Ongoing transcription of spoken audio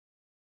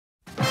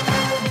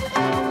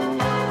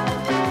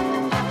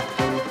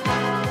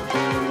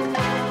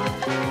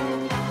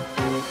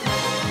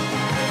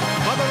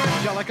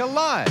Angelica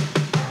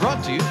Live,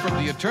 brought to you from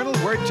the Eternal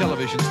Word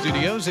Television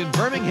Studios in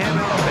Birmingham,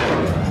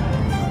 Alabama.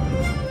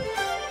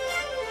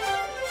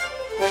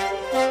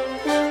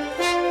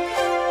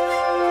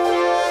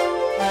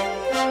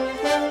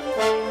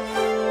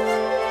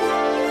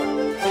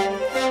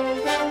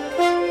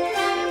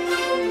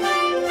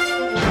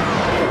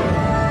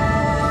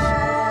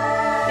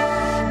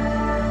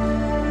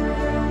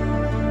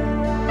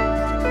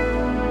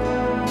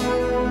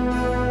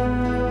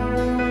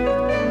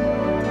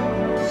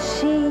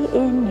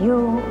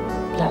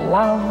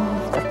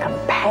 Love, the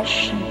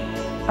compassion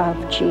of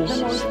Jesus.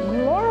 The most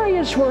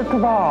glorious work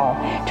of all,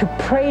 to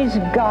praise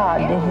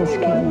God in His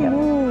kingdom.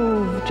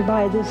 Moved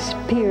by the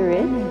Spirit.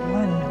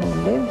 Anyone who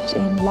lives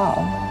in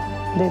love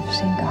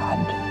lives in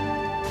God,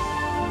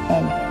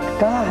 and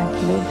God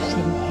lives in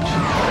him.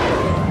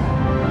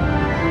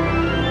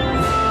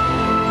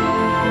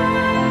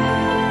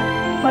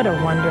 What a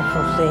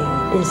wonderful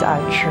thing is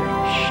our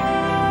church.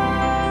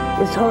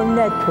 This whole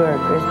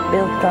network is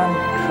built on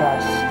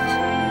trust.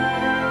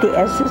 The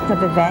essence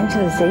of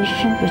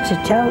evangelization is to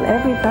tell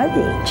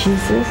everybody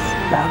Jesus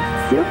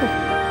loves you.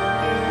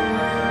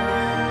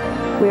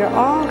 We are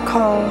all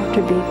called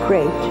to be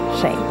great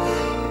saints.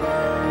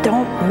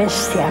 Don't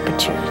miss the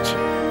opportunity.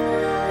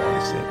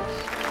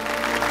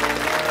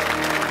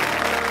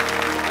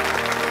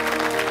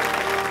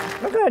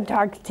 We're going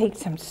to take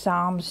some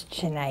Psalms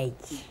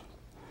tonight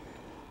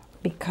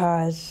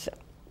because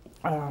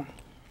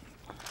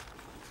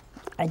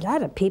a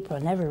lot of people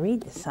never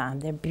read the Psalm.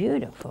 They're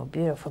beautiful,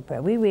 beautiful,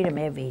 but we read them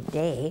every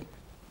day.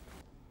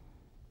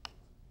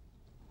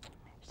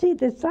 See,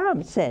 the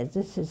Psalm says,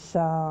 this is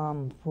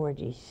Psalm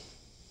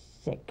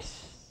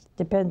 46.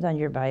 Depends on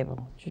your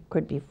Bible. It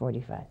could be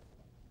 45.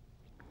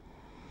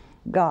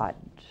 God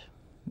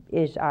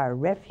is our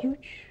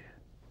refuge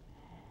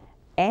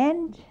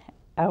and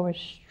our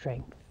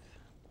strength.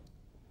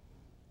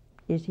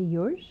 Is He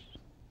yours?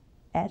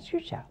 Ask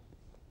yourself.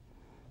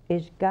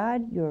 Is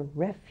God your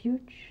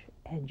refuge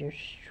and your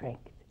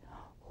strength?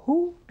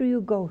 Who do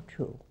you go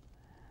to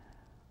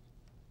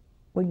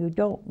when you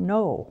don't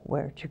know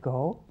where to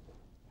go?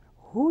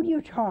 Who do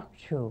you talk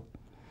to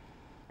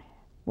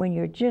when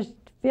you're just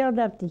filled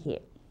up to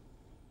here?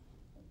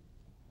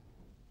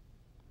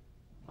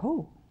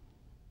 Who?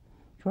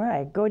 Sure,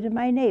 I go to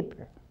my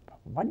neighbor.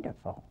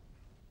 Wonderful.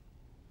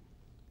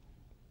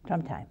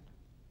 Sometimes.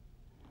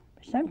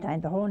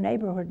 Sometimes the whole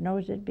neighborhood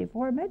knows it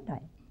before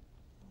midnight.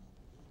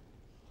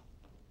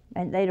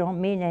 And they don't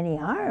mean any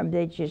harm,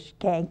 they just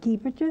can't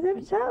keep it to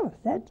themselves,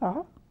 that's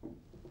all.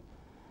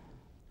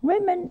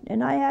 Women,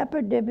 and I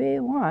happen to be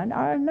one,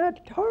 are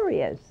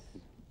notorious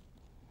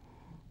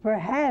for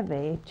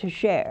having to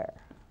share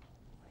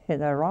in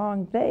the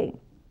wrong thing.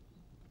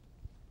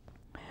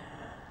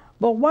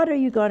 But what are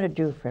you going to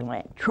do for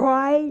Lent?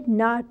 Try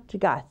not to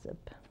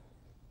gossip.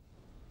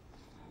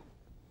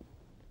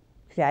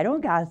 See, I don't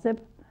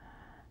gossip.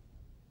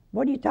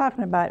 What are you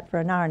talking about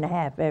for an hour and a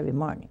half every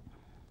morning?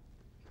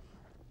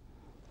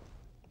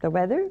 The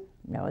weather?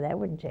 No, that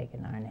wouldn't take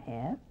an hour and a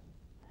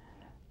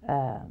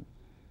half.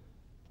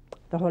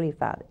 The Holy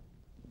Father?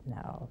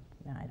 No,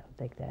 I don't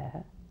think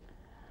that.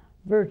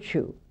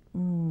 Virtue?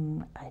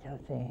 I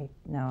don't think,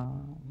 no.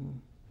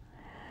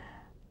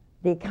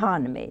 The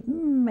economy?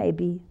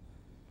 Maybe.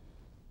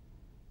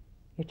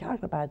 You're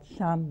talking about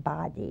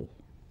somebody.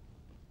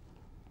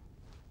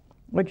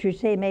 What you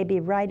say may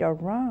be right or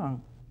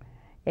wrong.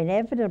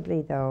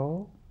 Inevitably,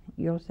 though,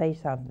 you'll say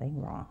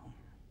something wrong.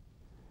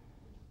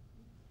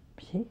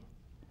 See?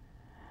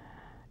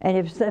 And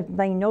if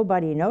something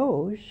nobody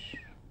knows,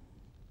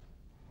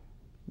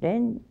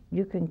 then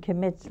you can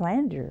commit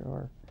slander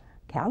or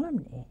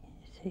calumny,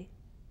 see?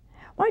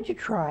 Why don't you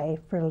try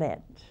for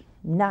Lent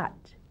not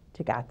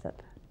to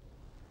gossip?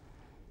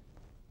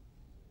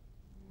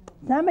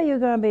 Some of you are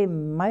going to be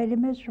mighty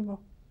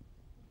miserable.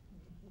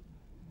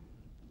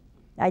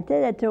 I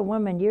did that to a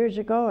woman years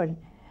ago, and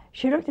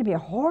she looked at me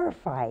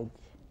horrified.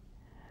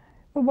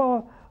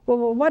 Well,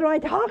 what do I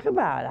talk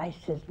about? I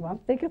said, well,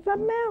 think of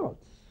something else.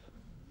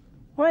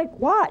 Like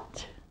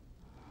what?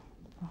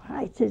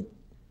 I said,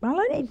 well,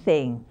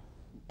 anything.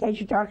 Guess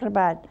you're talking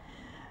about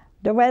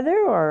the weather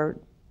or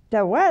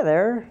the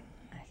weather?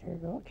 I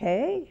said,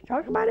 okay,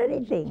 talk about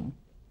anything.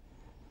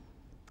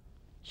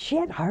 She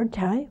had a hard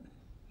time,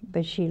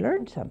 but she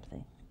learned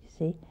something, you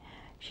see.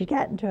 She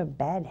got into a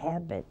bad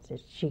habit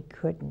that she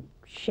couldn't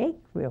shake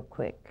real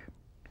quick.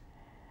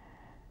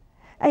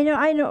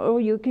 I know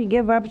you can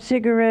give up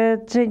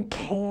cigarettes and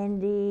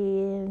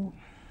candy and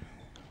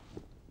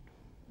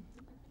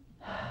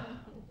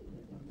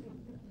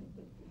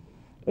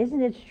isn't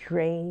it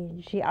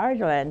strange? See, our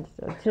Lent,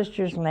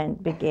 Sister's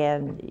Lent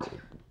began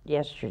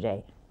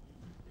yesterday.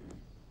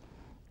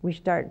 We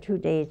start 2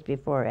 days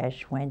before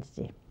Ash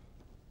Wednesday.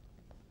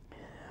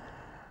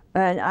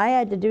 And I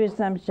had to do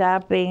some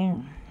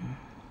shopping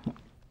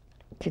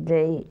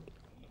today.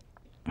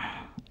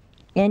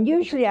 And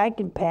usually I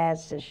can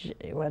pass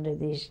one of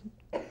these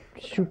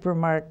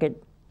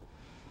supermarket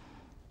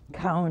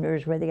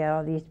counters where they got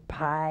all these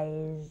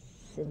pies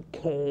and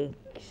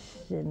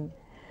cakes and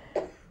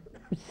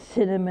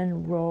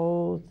cinnamon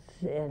rolls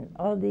and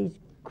all these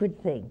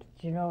good things,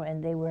 you know,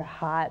 and they were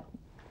hot.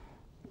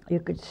 You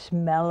could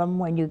smell them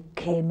when you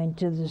came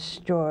into the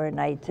store, and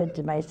I said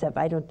to myself,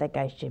 I don't think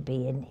I should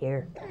be in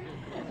here.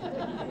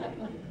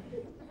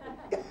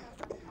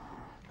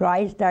 So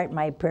I start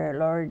my prayer,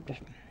 Lord,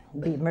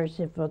 be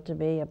merciful to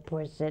me, a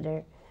poor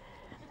sinner,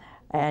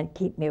 and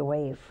keep me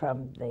away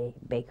from the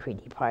bakery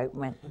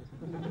department.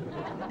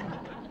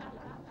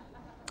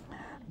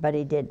 But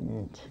he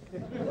didn't.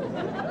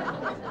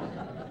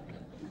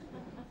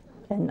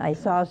 And I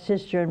saw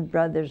sister and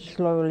brothers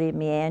slowly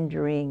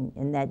meandering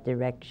in that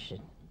direction.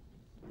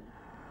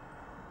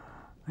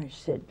 I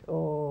said,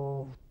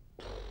 oh.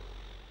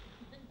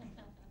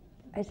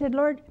 I said,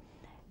 Lord,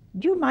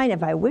 do you mind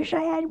if I wish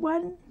I had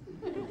one?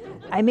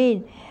 I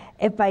mean,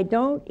 if I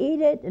don't eat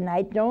it and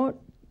I don't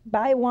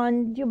buy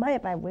one, do you mind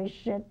if I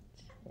wish it?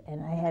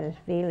 And I had a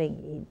feeling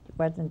he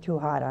wasn't too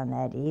hot on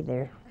that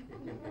either.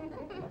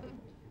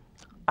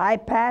 I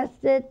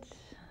passed it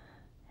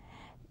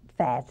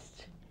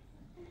fast.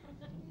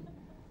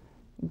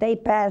 They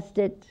passed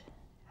it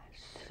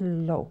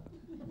slow.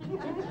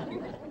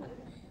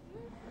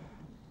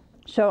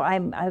 So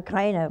I'm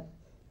kind of,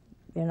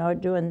 you know,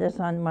 doing this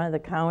on one of the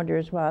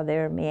counters while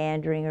they're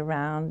meandering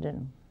around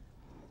and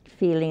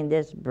feeling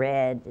this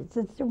bread. It's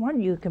the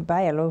one you can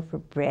buy a loaf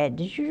of bread.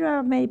 Did you know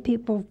how many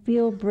people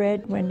feel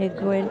bread when they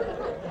go in?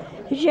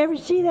 Did you ever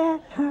see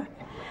that? Huh?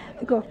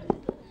 They go,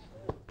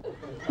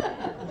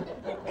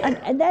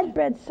 and that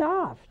bread's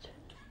soft.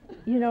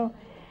 You know,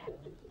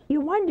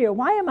 you wonder,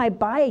 why am I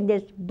buying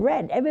this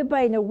bread?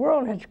 Everybody in the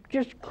world has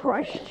just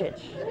crushed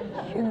it.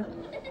 You know?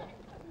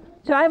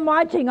 So I'm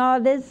watching all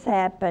this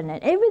happen,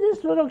 and even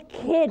this little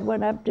kid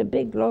went up to a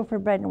big loaf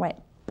of bread and went.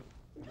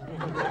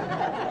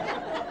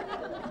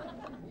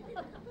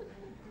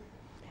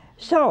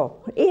 So,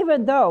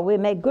 even though we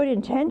make good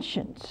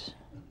intentions,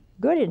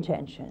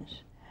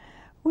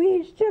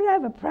 we still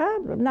have a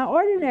problem. Now,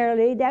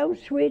 ordinarily,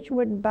 those sweets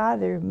wouldn't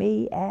bother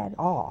me at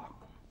all.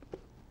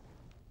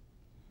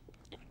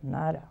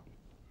 Not at all.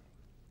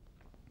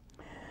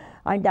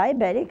 I'm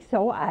diabetic,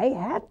 so I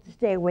have to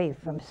stay away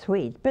from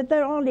sweets, but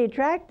they're only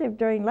attractive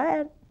during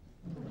Lent.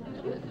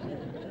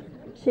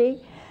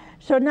 See?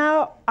 So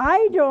now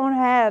I don't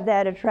have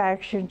that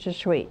attraction to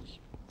sweets.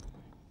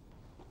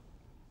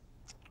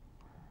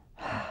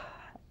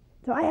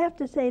 So I have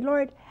to say,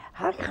 Lord,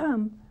 how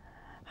come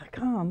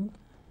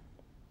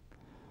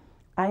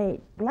I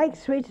like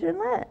sweets in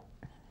Lent?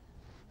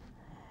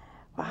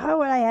 Well, how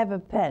would I have a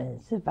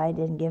penance if I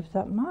didn't give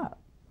something up?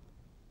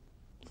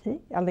 See,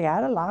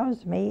 God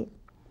allows me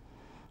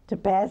to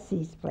pass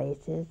these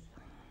places.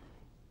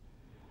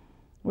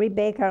 We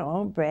bake our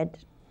own bread,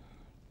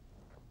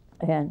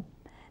 and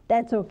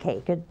that's okay,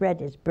 because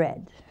bread is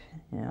bread,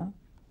 you know.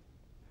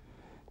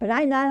 But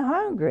I'm not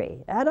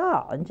hungry at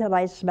all until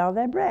I smell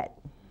that bread.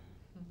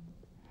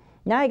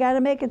 Now I got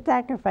to make a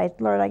sacrifice.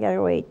 Lord, I got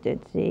to wait,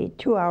 let's see,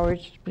 2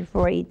 hours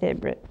before I eat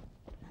that bread.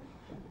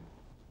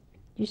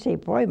 You say,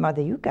 boy,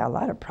 Mother, you got a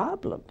lot of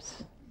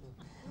problems.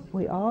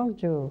 We all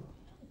do.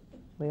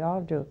 We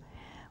all do.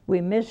 We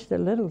miss the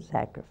little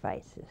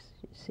sacrifices,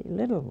 you see,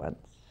 little ones.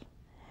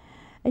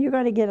 And you're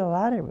going to get a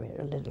lot of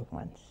little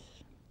ones.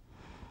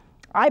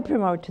 I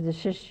promote to the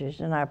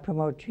sisters, and I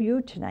promote to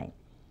you tonight.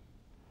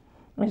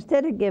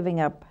 Instead of giving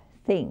up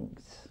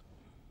things,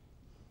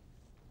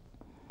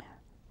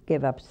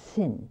 give up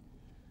sin.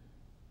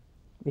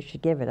 You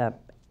should give it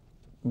up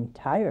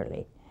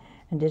entirely.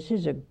 And this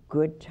is a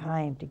good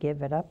time to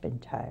give it up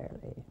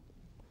entirely.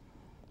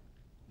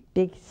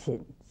 Big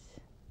sins.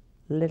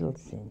 Little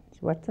sins.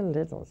 What's a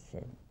little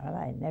sin? Well,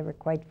 I never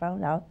quite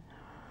found out.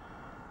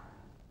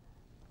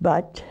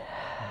 But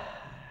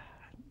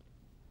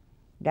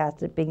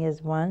gossiping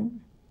is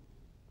one.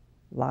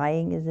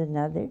 Lying is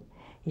another.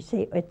 You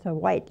say, it's a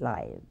white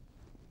lie.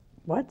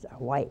 What's a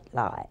white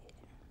lie?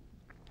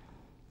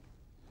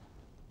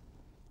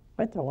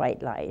 What's a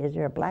white lie? Is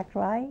there a black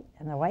lie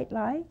and a white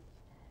lie?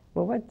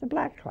 Well, what's a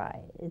black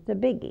lie? It's a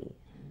biggie.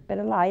 But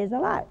a lie is a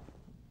lie.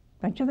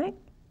 Don't you think?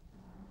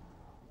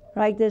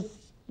 Like this,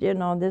 you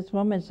know, this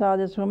woman saw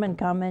this woman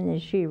coming,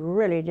 and she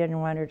really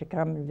didn't want her to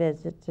come and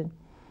visit. And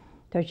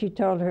so she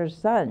told her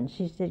son,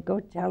 she said,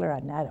 go tell her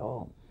I'm not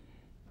home.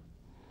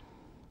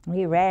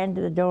 He ran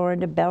to the door,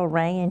 and the bell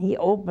rang, and he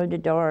opened the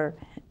door.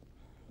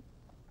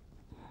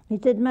 He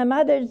said, my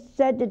mother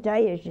said to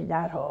tell you she's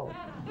not home.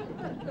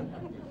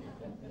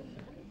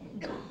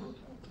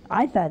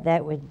 I thought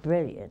that was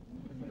brilliant.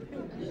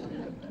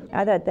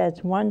 I thought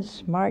that's one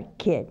smart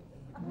kid.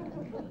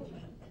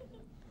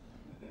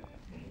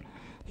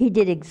 He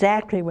did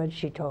exactly what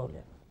she told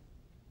him.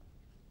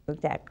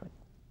 Exactly.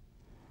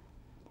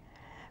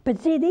 But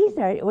see, these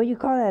are, well, you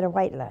call that a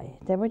white lie.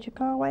 Is that what you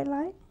call a white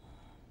lie?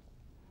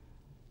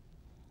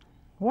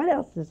 What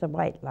else is a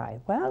white lie?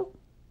 Well,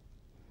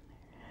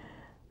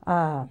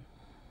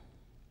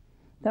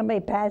 somebody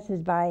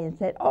passes by and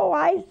said, oh,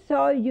 I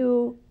saw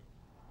you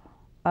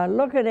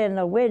looking in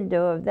the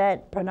window of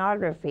that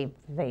pornography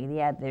thing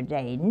the other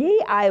day.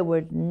 I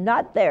was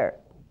not there.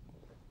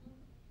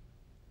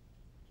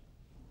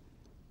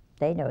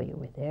 They know you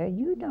were there.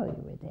 You know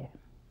you were there.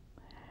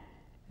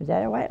 Is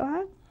that a white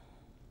lie?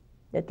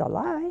 It's a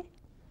lie.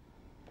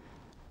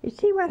 You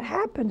see, what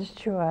happens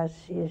to us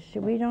is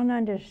we don't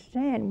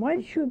understand.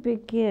 Once you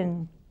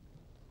begin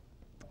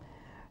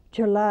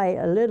to lie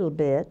a little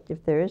bit,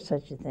 if there is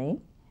such a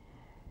thing,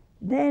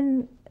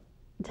 then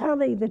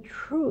telling the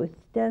truth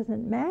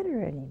doesn't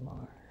matter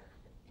anymore.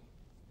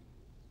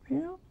 You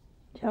know,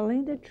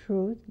 telling the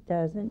truth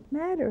doesn't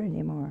matter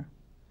anymore.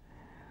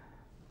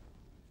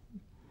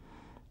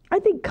 I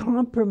think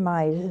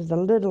compromise is a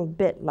little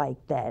bit like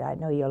that. I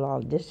know you'll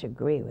all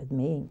disagree with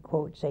me and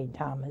quote St.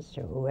 Thomas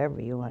or whoever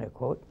you want to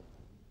quote.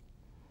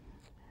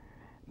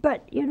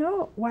 But you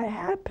know, what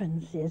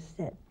happens is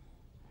that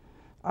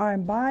our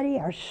body,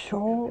 our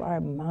soul, our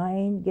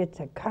mind gets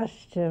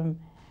accustomed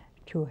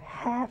to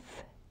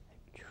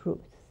half-truth.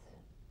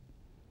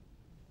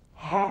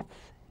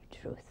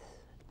 Half-truth.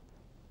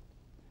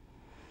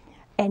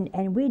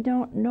 And we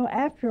don't know,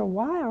 after a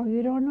while,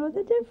 you don't know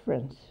the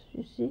difference,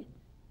 you see.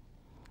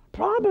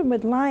 Problem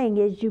with lying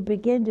is you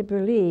begin to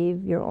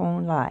believe your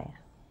own lie.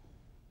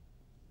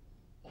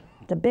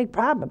 It's a big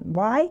problem.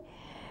 Why?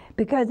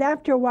 Because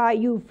after a while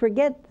you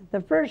forget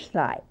the first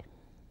lie.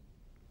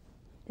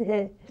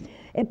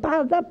 It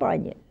piles up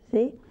on you,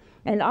 see?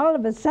 And all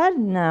of a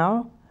sudden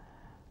now,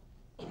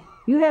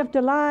 you have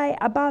to lie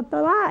about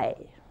the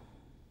lie.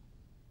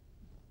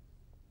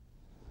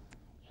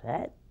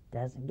 That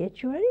doesn't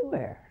get you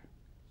anywhere.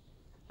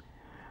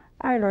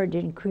 Our Lord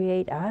didn't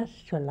create us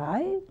to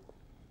lie.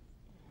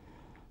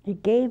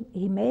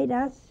 He made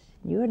us,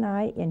 you and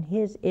I, in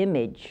His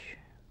image.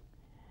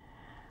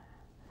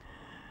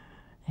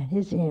 And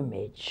His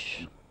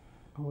image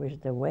was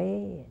the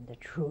way and the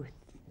truth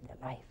and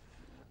the life.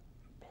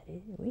 But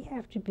we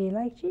have to be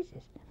like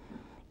Jesus.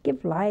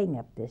 Give lying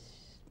up this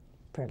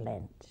for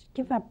Lent.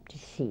 Give up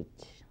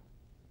deceit.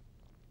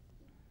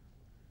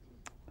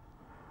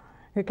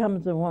 Here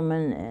comes a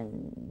woman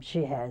and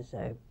she has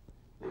a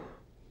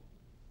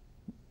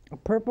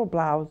purple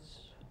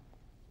blouse,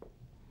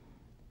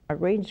 a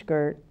green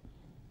skirt,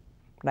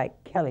 like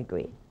Kelly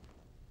green,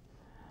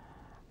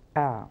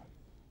 a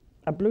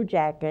blue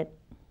jacket.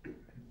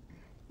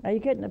 Are you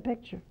getting the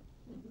picture?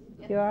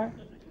 Yeah. You are?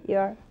 You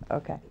are?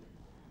 Okay.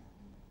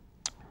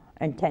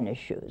 And tennis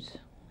shoes.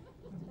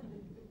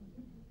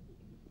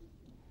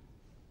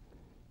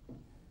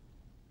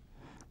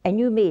 And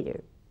you meet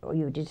her, or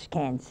you just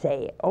can't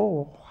say,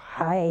 "Oh,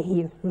 hi,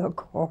 you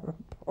look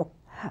horrible."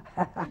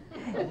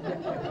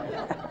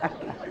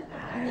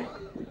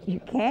 You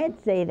can't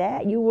say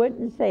that. You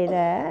wouldn't say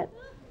that.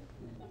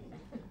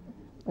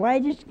 Why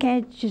just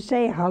can't you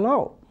say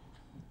hello?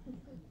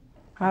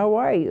 How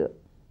are you?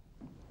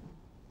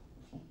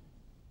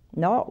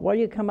 No, what do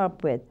you come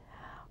up with?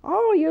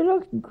 Oh, you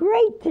look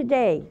great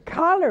today,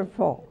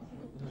 colorful.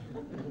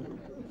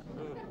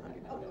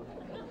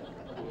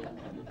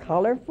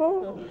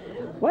 Colorful?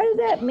 What does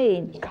that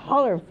mean,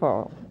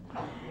 colorful?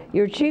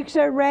 Your cheeks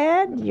are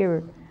red,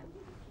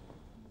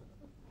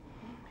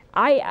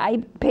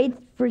 I paid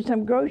for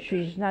some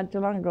groceries not too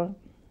long ago.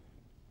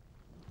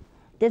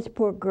 This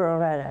poor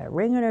girl had a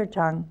ring in her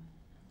tongue,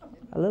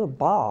 a little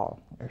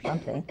ball or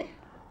something.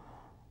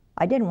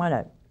 I didn't want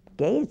to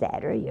gaze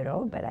at her, you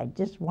know, but I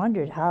just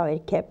wondered how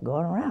it kept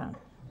going around.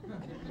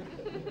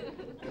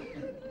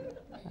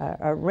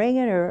 A ring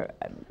in her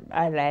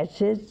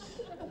eyelashes,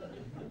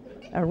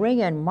 a ring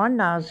in one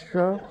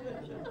nostril,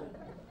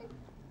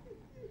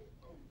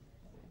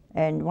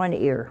 and one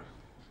ear.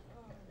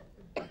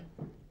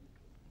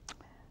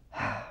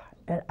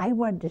 And I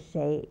wanted to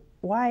say,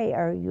 why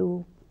are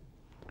you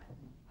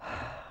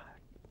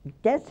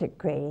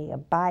desecrating a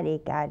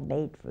body God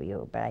made for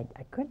you? But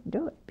I couldn't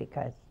do it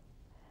because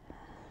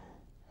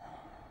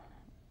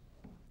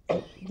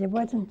there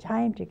wasn't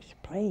time to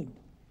explain.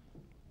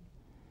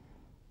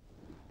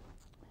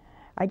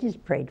 I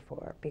just prayed for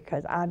her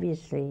because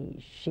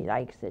obviously she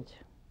likes it,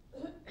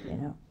 you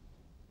know.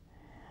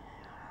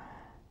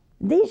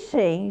 These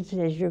things,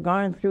 as you're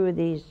going through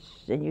these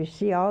and you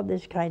see all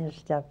this kind of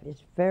stuff,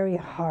 it's very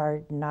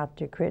hard not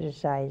to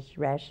criticize,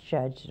 rash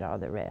judge, and all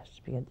the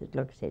rest because it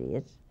looks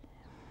hideous.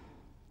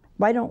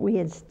 Why don't we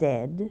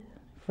instead,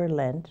 for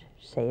Lent,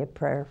 say a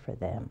prayer for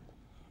them?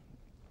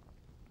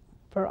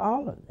 For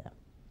all of them.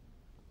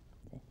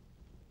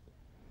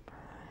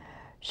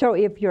 So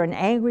if you're an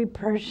angry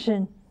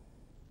person,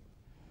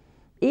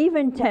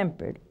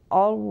 even-tempered,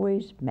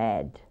 always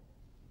mad.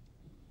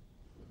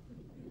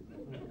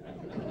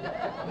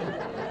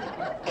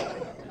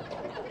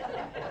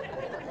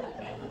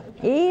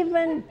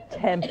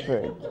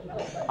 Even-tempered,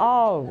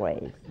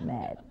 always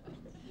mad.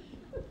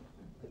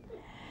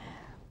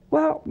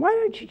 Well, why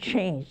don't you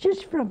change,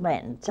 just for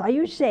Lent? Are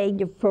you saying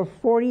that for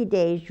 40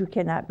 days you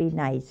cannot be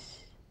nice?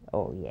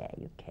 Oh yeah,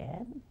 you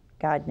can.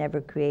 God never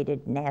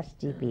created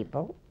nasty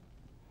people.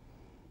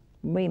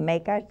 We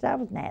make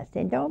ourselves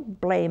nasty. And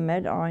don't blame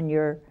it on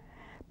your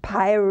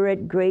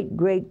pirate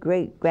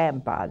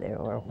great-great-great-grandfather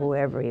or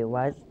whoever he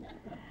was.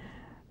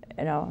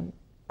 You know,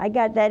 I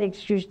got that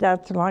excuse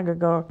not so long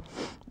ago.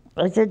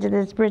 I said to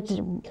this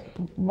person,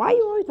 why are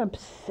you always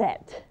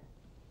upset?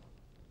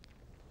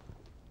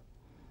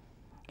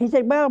 He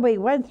said, well, we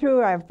went through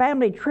our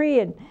family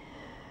tree, and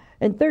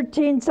in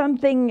 13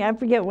 something, I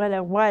forget what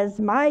it was,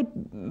 my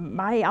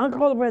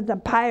uncle was a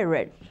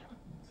pirate.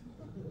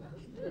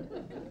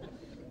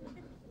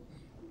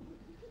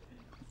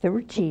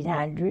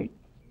 1300?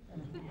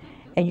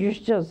 And you're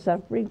still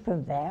suffering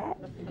from that?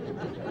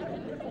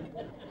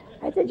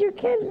 I said, you're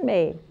kidding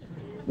me.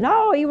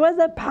 No, he was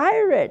a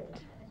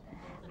pirate.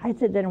 I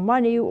said, then why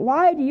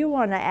do you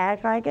want to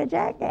act like a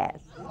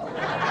jackass?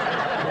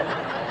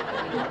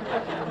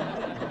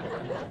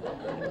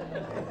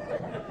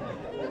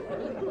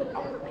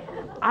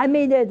 I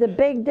mean, there's a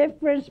big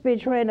difference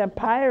between a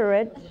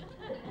pirate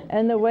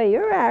and the way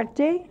you're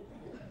acting.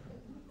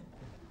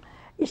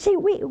 You see,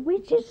 we don't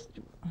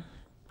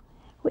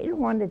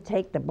want to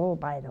take the bull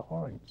by the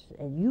horns,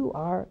 and you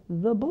are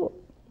the bull.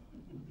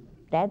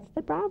 That's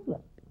the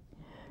problem.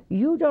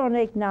 You don't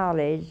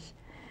acknowledge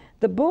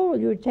the bull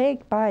you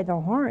take by the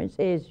horns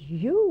is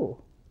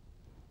you,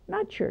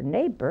 not your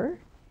neighbor.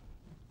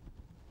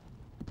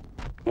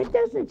 It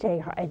doesn't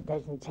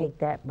take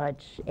that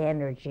much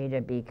energy to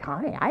be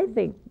kind. I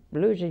think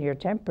losing your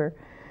temper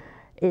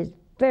is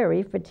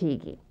very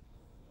fatiguing.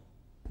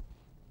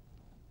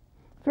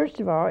 First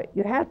of all,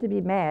 you have to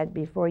be mad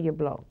before you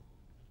blow,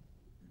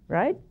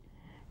 right?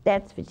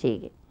 That's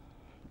fatiguing.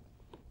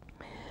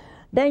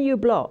 Then you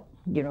blow.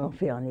 You don't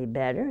feel any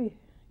better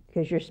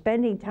because you're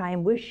spending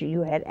time wishing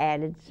you had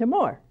added some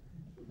more.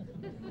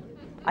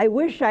 I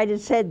wish I'd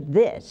have said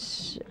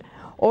this,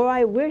 or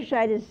I wish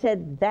I'd have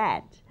said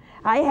that.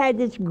 I had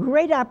this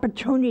great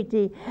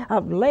opportunity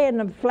of laying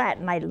them flat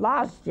and I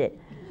lost it.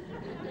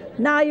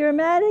 Now you're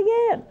mad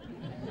again.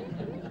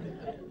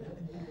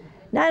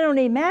 Not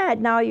only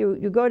mad, now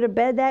you go to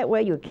bed that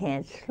way, you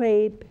can't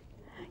sleep.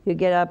 You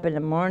get up in the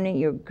morning,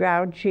 you're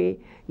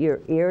grouchy,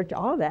 you're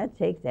irritable. All that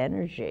takes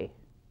energy.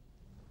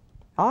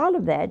 All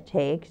of that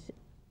takes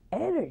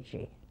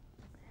energy.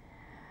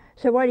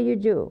 So what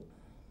do?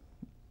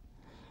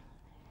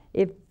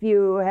 If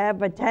you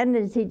have a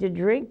tendency to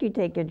drink, you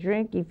take a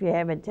drink. If you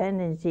have a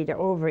tendency to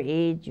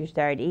overeat, you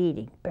start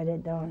eating. But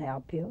it don't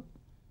help you.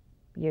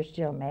 You're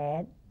still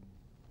mad.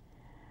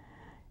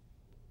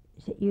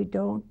 So you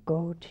don't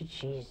go to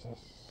Jesus.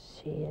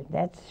 See,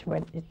 that's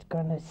what it's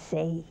going to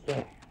say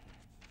here.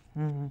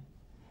 Mm-hmm.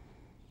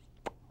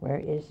 Where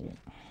is it?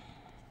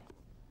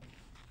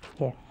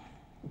 Here.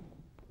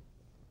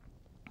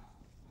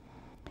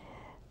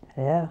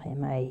 Well,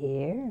 am I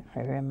here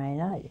or am I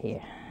not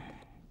here?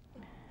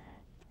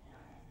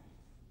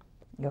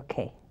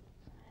 Okay.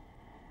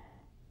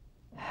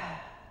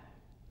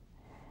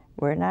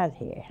 We're not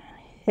here.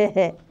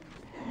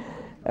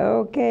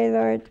 Okay,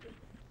 Lord.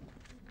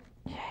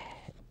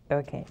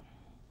 Okay.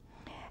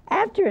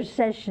 After a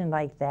session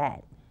like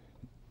that,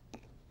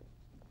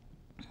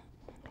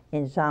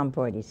 in Psalm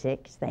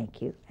 46, thank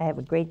you, I have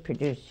a great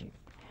producer.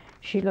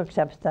 She looks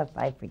up stuff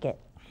I forget.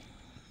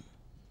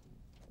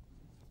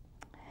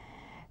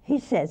 He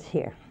says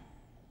here,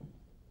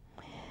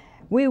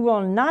 we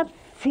will not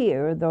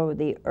fear though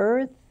the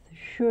earth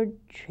should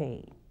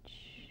change.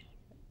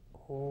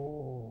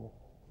 Oh,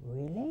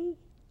 really?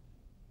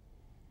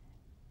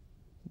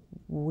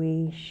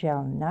 We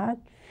shall not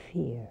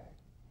fear,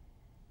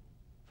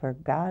 for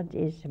God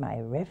is my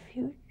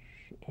refuge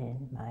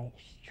and my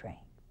strength.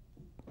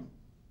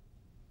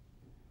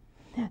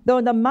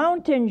 Though the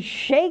mountains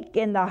shake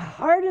in the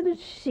heart of the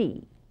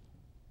sea,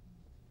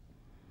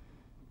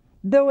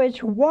 though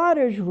its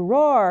waters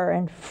roar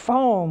and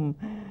foam,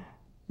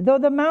 though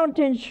the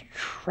mountains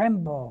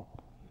tremble,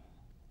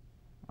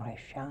 I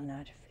shall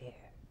not fear.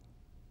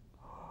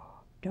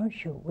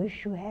 Don't you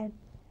wish you had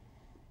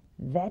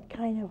that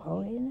kind of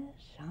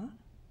holiness, huh?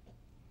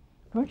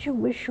 Don't you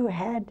wish you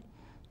had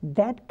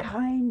that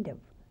kind of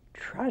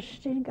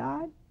trust in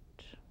God?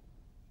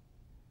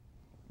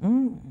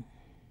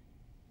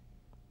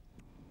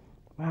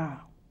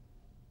 Wow.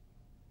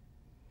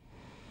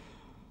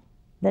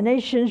 The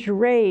nations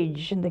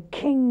rage and the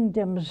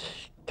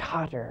kingdoms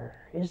totter.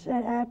 Is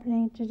that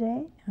happening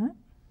today? Huh?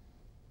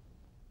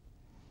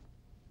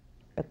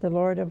 But the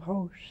Lord of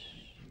hosts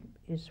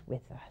is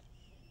with us.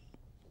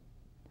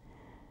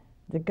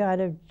 The God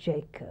of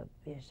Jacob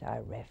is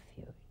our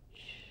refuge.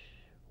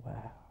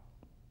 Wow.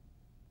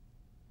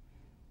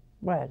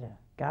 What a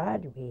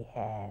God we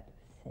have.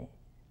 See?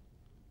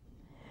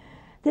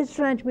 This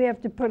Lent we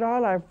have to put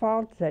all our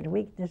faults and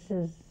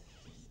weaknesses,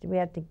 we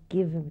have to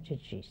give them to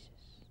Jesus.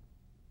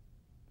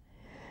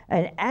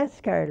 And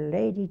ask Our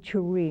Lady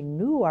to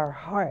renew our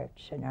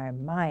hearts and our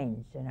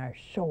minds and our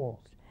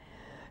souls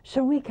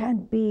so we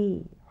can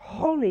be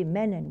holy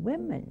men and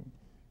women.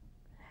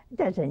 It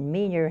doesn't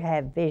mean you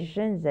have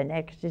visions and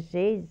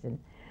ecstasies, and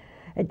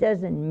it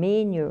doesn't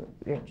mean you're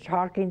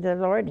talking to the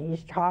Lord and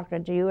He's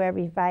talking to you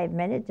every 5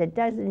 minutes. It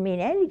doesn't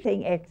mean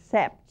anything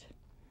except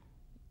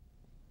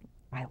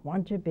I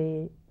want to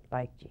be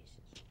like Jesus.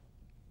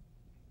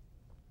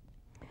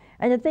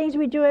 And the things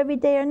we do every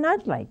day are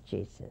not like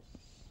Jesus.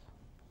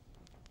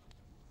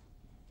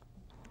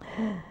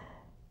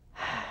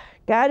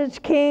 God is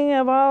King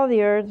of all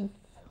the earth.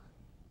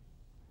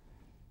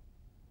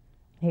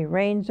 He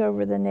reigns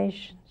over the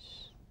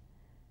nations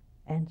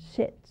and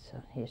sits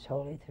on his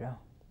holy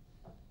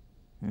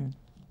throne.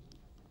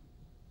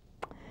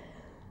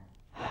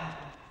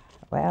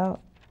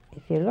 Well,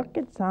 if you look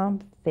at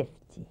Psalm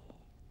 50,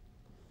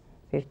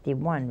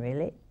 51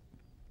 really,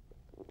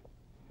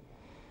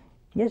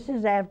 this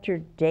is after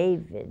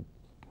David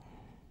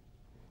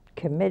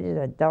committed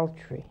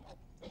adultery.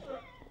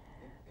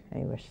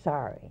 And he was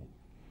sorry.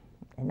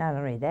 And not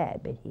only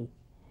that, but he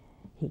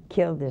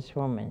killed this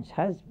woman's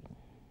husband.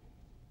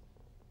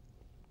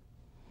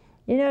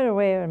 You know the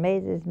way it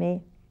amazes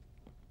me?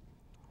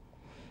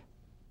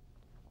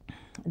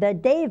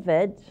 That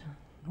David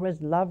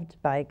was loved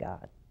by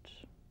God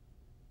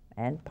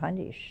and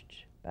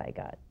punished by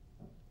God.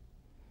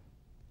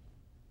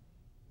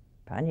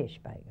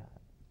 Punished by God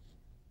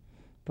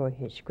for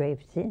his grave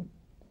sin.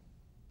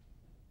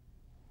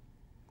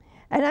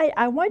 And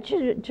I want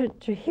you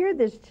to hear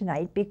this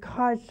tonight,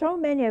 because so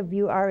many of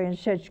you are in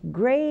such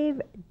grave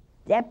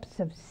depths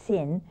of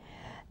sin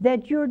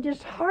that you're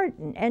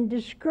disheartened and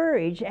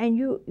discouraged, and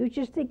you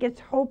just think it's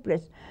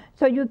hopeless.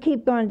 So you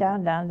keep going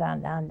down, down,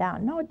 down, down,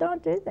 down. No,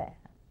 don't do that.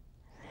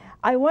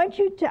 I want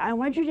you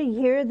to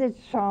hear this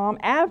psalm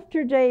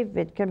after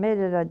David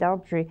committed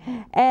adultery,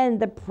 and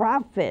the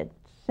prophet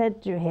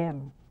said to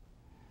him,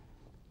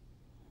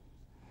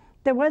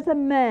 there was a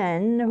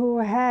man who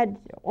had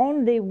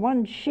only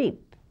one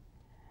sheep,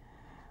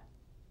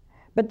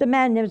 but the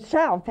man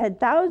himself had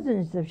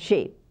thousands of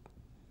sheep.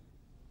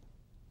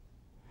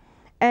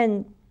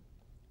 And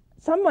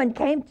someone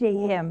came to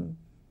him,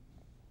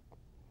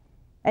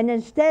 and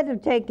instead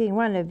of taking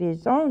one of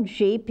his own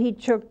sheep, he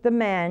took the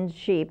man's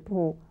sheep,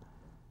 who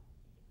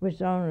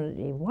was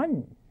only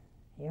one.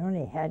 He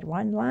only had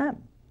one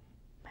lamb.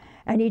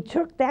 And he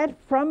took that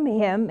from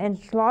him and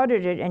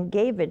slaughtered it and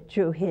gave it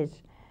to his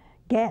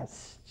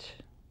guest.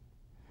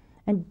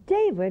 And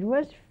David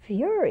was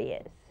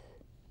furious.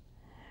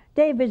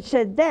 David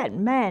said, that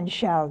man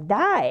shall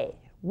die.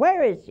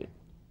 Where is he?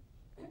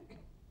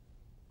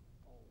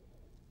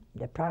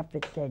 The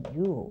prophet said,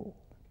 you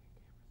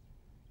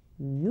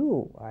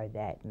are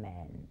that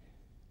man.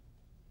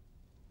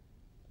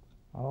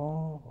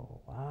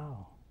 Oh,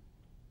 wow.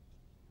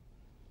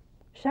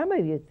 Some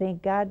of you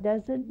think God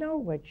doesn't know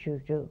what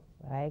you do.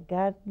 I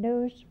got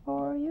news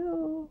for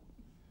you.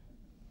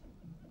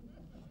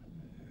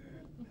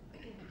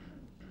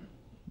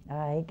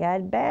 I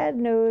got bad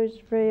news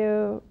for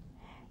you.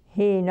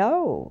 He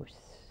knows.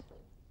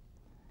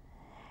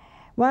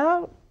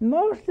 Well,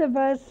 most of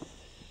us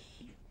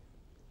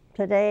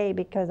today,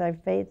 because our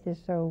faith is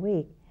so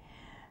weak,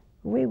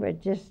 we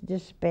would just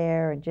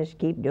despair and just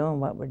keep doing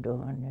what we're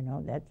doing. You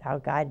know, that's how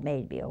God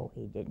made me. Oh,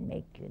 he didn't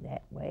make you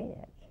that way.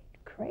 That's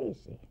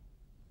crazy.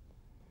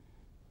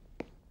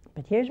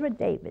 But here's what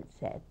David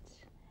said.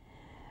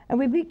 And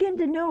we begin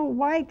to know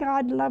why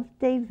God loved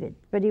David,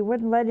 but he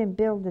wouldn't let him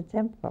build the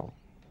temple.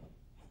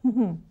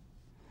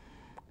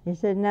 He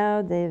said,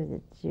 no,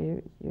 David,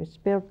 you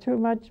spilled too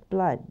much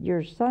blood.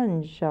 Your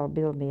sons shall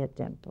build me a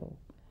temple.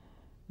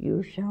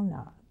 You shall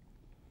not.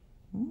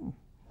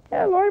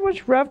 The Lord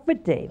was rough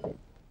with David,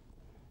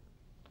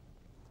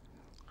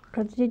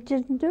 because he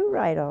didn't do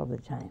right all the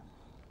time.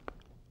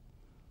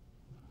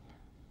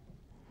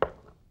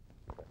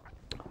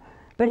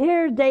 But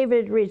here's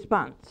David's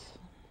response.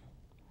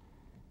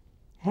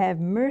 Have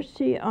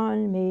mercy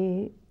on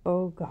me,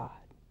 O God,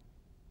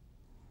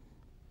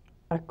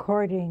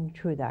 according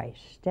to thy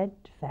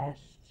steadfast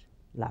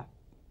love.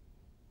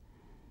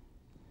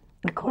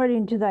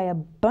 According to thy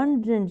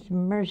abundant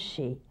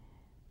mercy,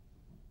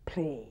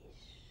 please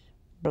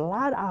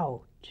blot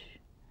out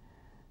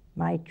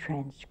my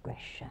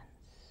transgressions.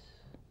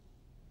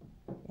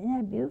 Isn't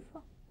that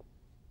beautiful?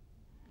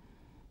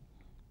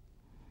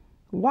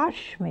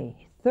 Wash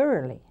me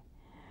thoroughly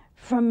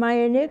from my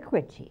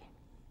iniquity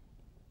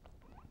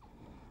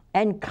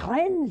and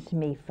cleanse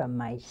me from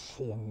my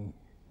sin.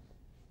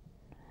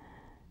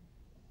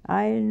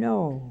 I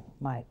know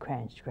my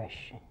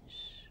transgressions.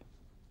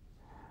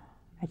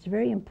 It's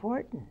very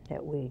important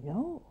that we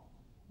know.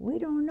 We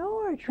don't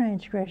know our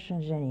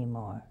transgressions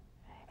anymore.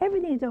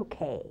 Everything's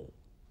okay.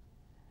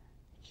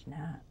 It's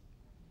not.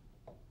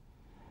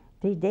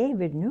 See,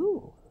 David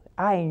knew.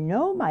 I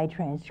know my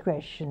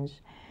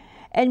transgressions,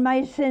 and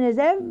my sin is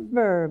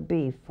ever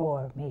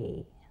before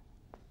me.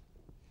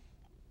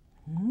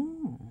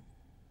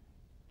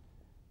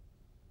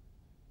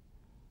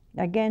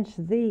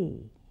 Against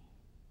thee,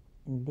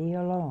 and thee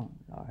alone,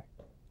 Lord,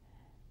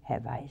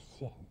 have I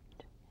sinned.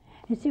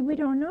 You see, we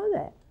don't know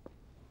that.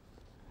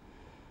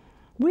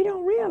 We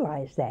don't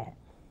realize that.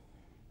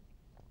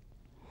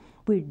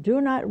 We do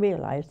not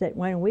realize that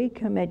when we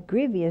commit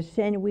grievous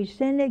sin, we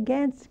sin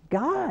against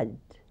God.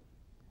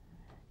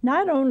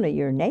 Not only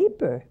your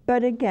neighbor,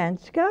 but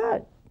against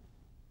God.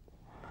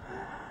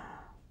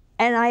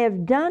 And I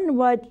have done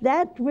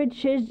that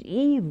which is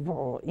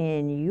evil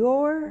in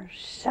your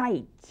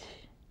sight.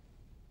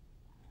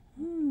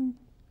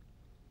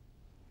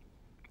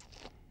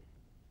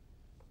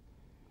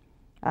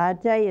 I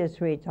tell you,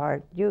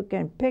 sweetheart, you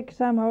can pick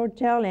some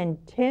hotel in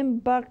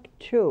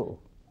Timbuktu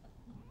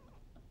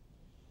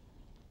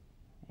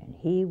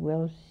he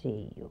will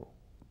see you.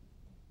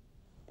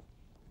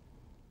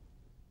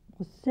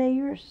 Well, say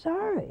you're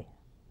sorry.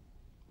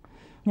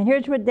 And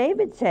here's what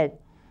David said.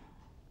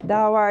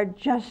 Thou art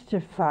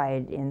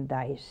justified in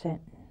thy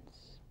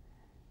sentence,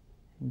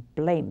 and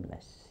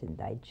blameless in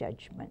thy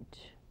judgment.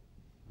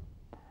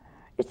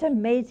 It's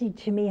amazing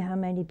to me how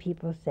many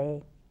people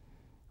say,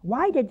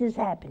 why did this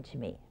happen to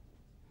me?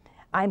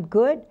 I'm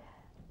good.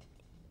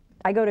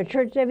 I go to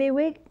church every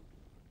week.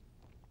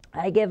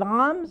 I give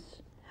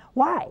alms.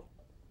 Why?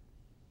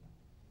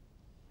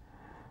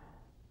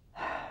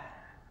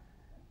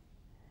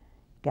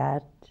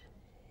 God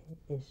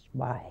is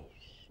wise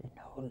and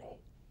holy.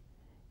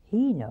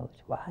 He knows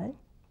why.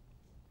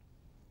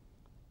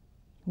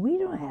 We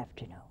don't have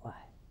to know why.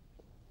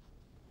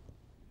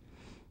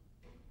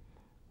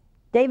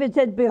 David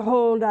said,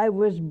 behold, I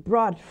was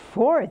brought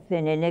forth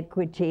in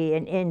iniquity,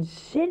 and in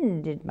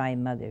sin did my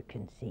mother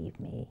conceive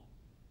me.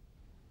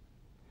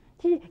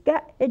 See,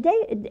 God,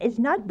 it's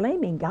not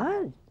blaming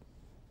God.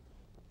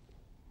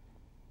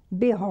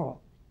 Behold,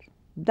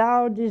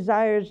 thou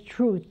desirest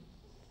truth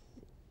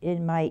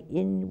in my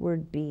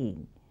inward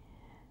being.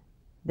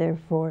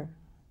 Therefore,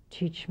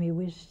 teach me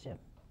wisdom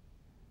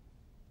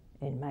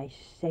in my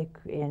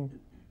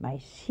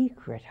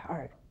secret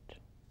heart.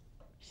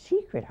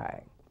 Secret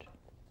heart.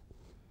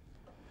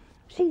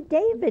 See,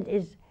 David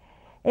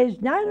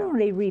is not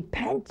only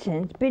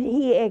repentant, but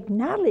he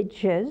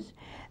acknowledges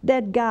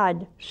that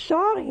God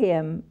saw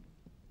him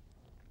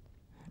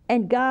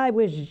and God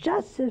was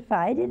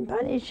justified in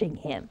punishing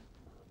him.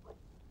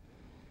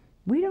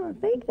 We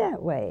don't think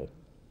that way.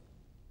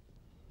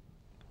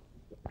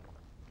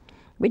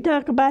 We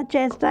talk about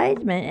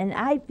chastisement, and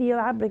I feel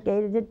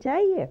obligated to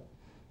tell you,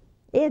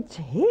 it's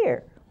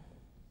here.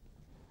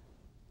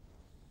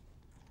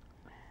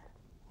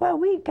 Well,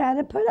 we got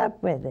to put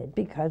up with it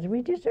because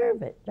we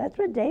deserve it. That's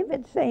what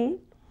David's saying.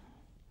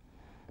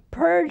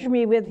 Purge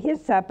me with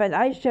hyssop, and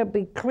I shall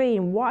be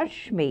clean.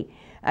 Wash me,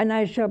 and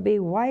I shall be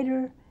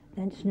whiter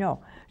than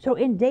snow. So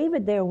in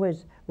David there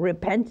was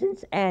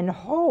repentance and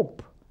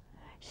hope.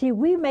 See,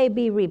 we may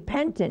be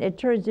repentant. It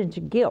turns into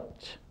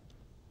guilt.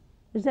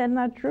 Is that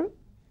not true?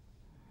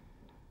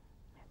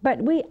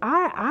 But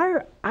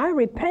our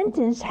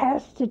repentance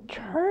has to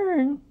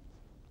turn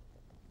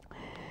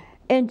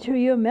into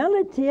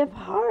humility of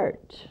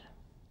heart.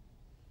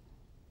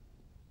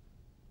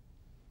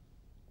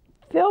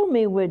 Fill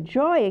me with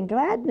joy and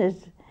gladness,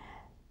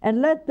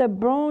 and let the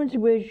bones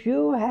which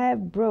you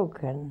have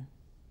broken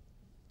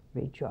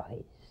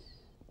rejoice.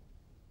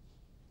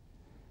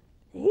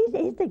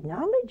 He's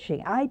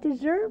acknowledging, I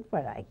deserve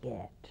what I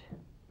get.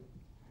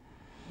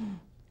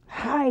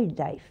 Hide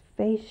thy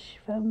face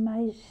from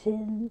my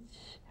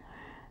sins,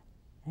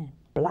 and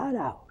blot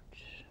out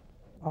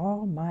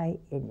all my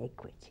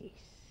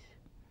iniquities.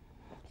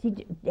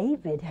 See,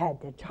 David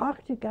had to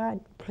talk to God,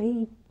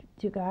 plead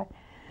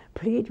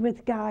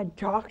with God,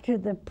 talk to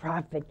the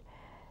prophet.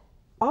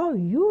 All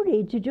you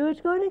need to do is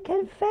go to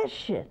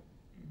confession.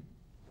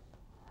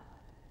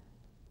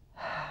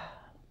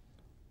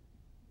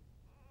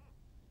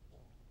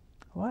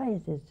 Why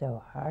is it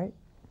so hard?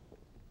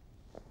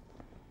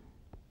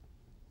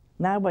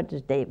 Now what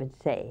does David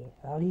say?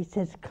 Well, he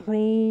says,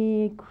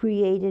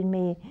 create in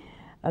me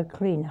a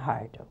clean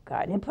heart, O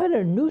God, and put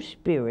a new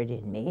spirit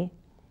in me.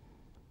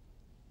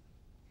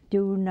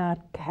 Do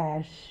not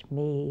cast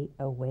me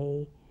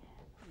away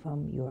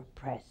from your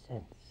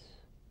presence.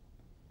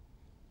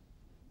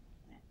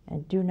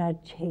 And do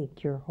not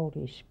take your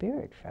Holy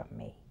Spirit from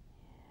me.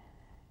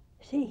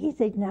 See, he's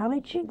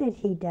acknowledging that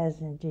he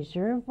doesn't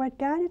deserve what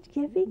God is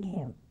giving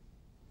him.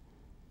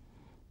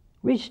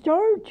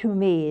 Restore to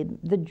me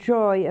the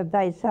joy of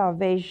thy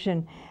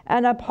salvation,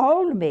 and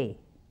uphold me.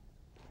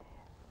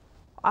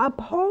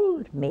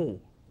 Uphold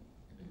me.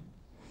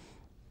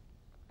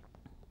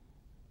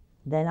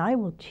 Then I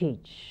will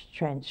teach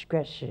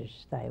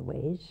transgressors thy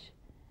ways,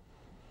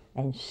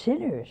 and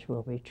sinners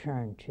will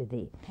return to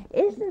thee.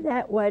 Isn't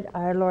that what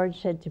our Lord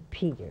said to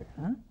Peter,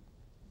 huh?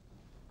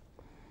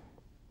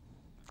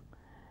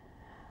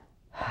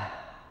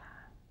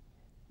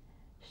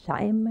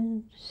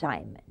 Simon,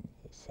 Simon,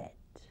 he said,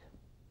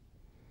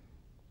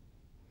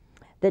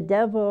 the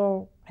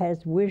devil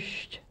has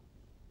wished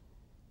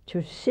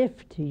to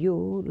sift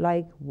you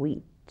like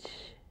wheat,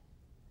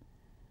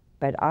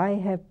 but I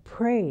have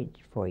prayed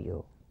for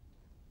you.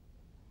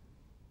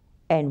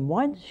 And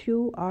once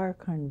you are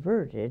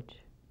converted,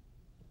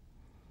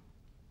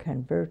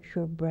 convert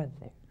your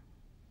brother.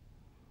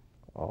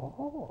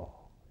 Oh,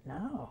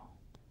 now,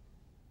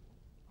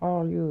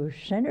 all you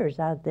sinners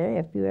out there,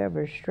 if you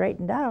ever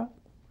straightened out,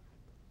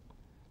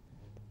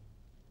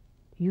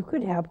 you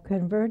could help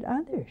convert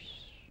others.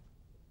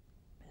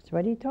 That's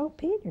what he told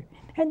Peter.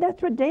 And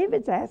that's what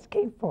David's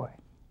asking for.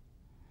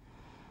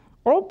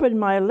 Open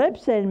my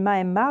lips, and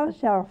my mouth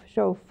shall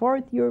show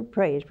forth your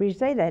praise. We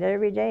say that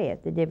every day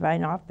at the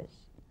divine office.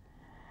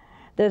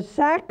 The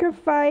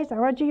sacrifice, I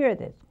want you to hear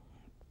this.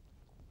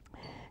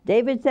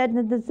 David said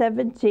in the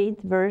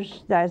 17th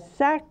verse, the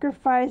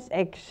sacrifice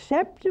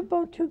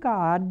acceptable to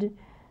God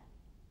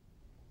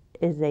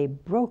is a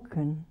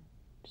broken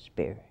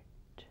spirit.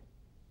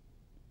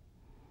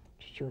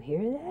 Did you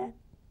hear that?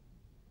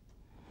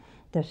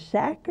 The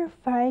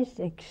sacrifice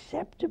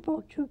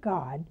acceptable to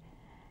God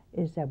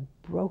is a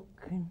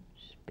broken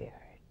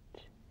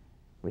spirit,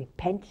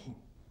 repentant.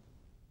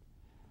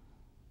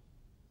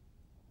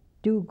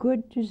 Do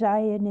good to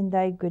Zion in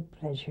thy good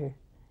pleasure.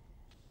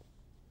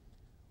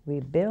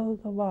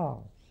 Rebuild the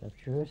walls of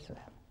Jerusalem.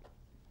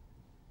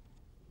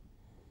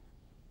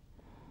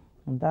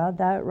 And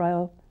thou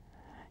wilt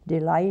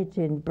delight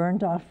in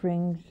burnt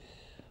offerings,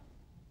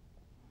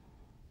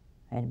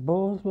 and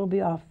bulls will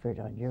be offered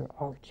on your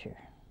altar.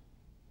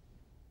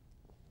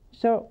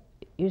 So,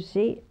 you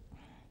see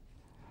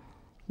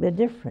the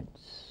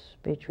difference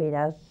between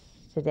us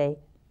today.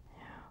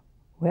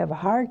 We have a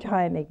hard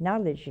time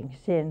acknowledging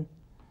sin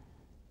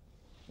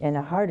and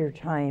a harder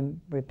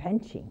time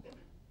repenting.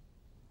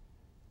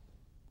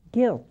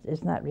 Guilt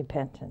is not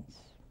repentance.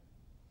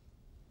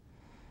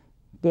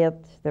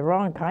 Guilt, the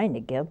wrong kind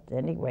of guilt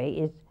anyway,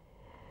 is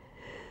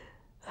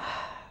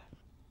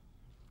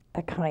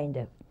a kind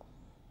of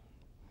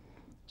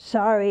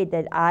sorry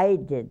that I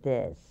did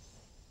this.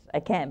 I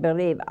can't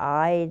believe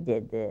I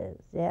did this.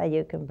 Yeah,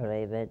 you can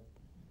believe it.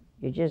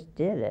 You just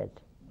did it.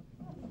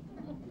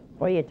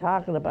 What are you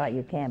talking about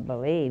you can't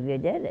believe? You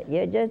did it.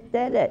 You just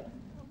did it.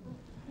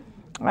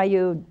 Are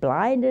you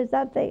blind or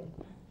something?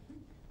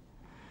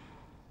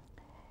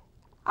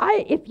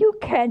 If you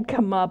can't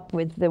come up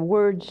with the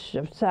words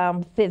of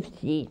Psalm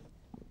 50,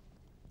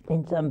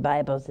 in some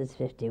Bibles it's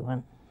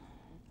 51.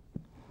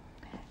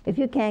 If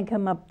you can't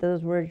come up with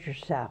those words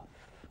yourself,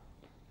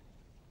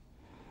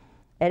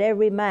 at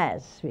every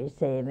Mass we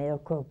say, mea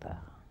culpa,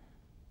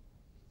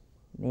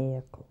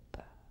 mea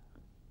culpa,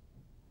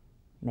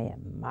 mea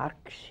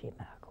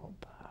maxima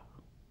culpa,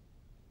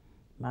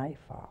 my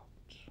fault,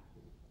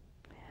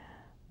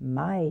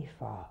 my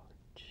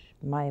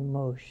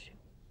most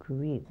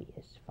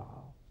grievous fault.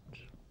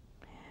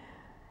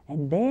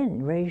 And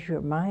then raise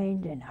your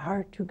mind and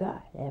heart to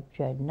God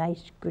after a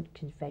nice, good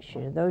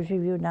confession. And those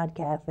of you not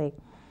Catholic,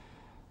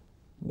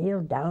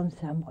 kneel down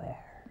somewhere.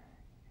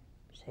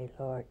 Say,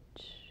 Lord,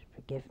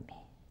 forgive me.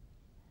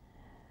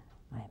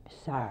 I'm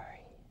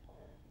sorry.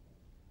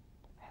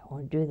 I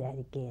won't do that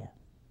again.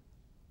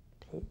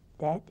 See,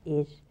 that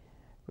is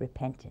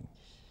repentance.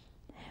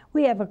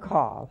 We have a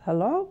call.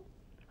 Hello?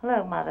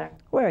 Hello, Mother.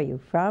 Where are you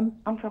from?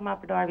 I'm from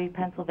Upper Darby,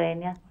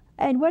 Pennsylvania.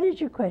 And what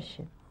is your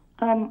question?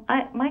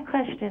 My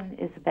question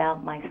is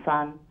about my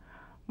son.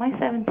 My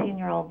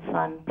 17-year-old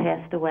son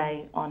passed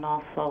away on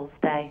All Souls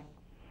Day.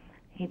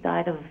 He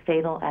died of a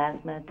fatal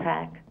asthma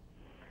attack.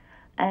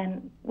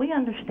 And we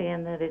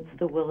understand that it's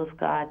the will of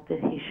God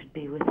that he should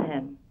be with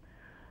him.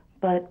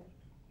 But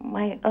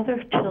my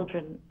other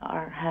children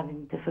are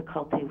having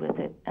difficulty with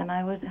it, and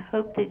I would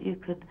hope that you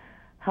could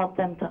help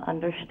them to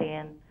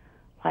understand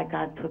why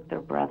God took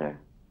their brother.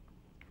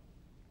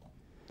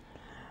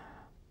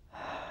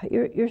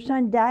 Your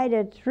son died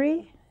at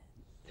 3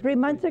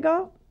 months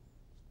ago?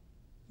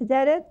 Is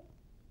that it?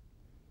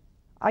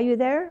 Are you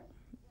there?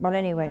 Well,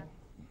 anyway.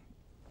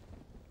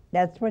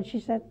 That's what she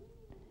said?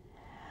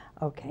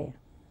 Okay.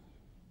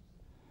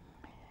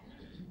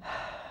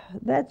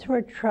 That's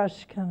where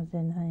trust comes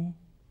in, honey.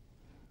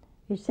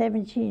 You're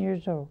 17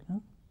 years old, huh?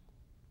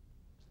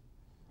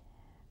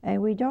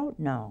 And we don't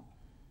know.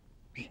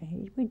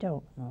 See, we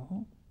don't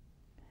know.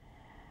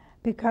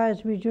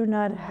 Because we do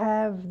not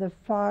have the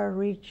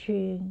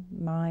far-reaching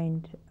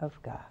mind of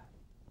God.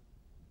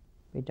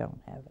 We don't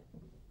have it.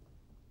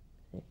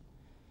 See?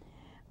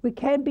 We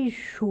can be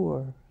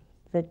sure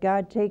that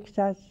God takes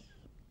us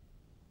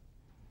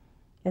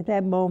at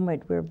that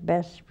moment we're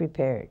best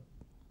prepared.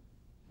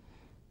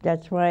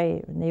 That's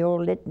why in the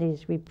old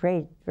litanies we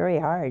prayed very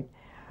hard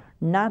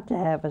not to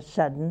have a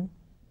sudden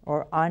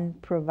or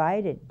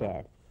unprovided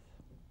death.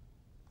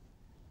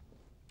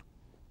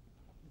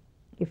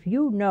 If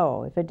you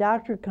know, if a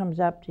doctor comes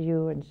up to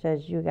you and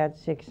says you got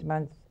 6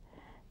 months,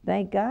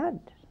 thank God.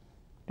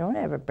 Don't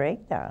have a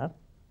breakdown.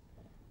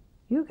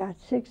 You got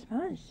 6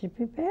 months to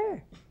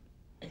prepare.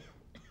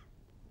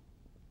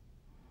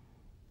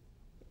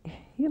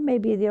 You may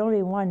be the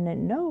only one that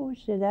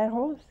knows in that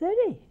whole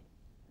city.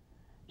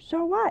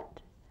 So what?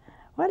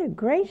 What a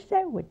grace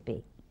that would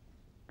be.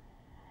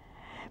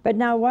 But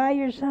now why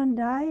your son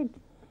died,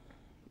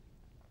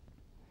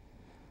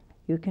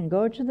 you can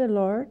go to the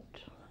Lord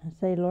and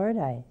say, Lord,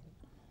 I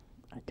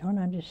don't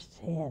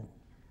understand.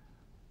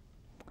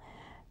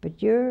 But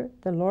the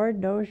Lord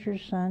knows your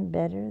son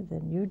better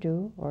than you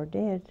do or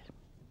did.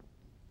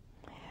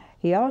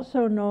 He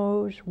also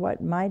knows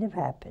what might have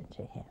happened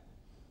to him.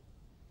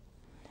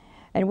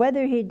 And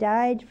whether he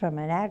died from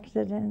an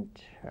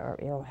accident or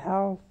ill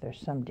health or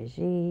some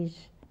disease,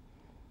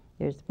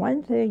 there's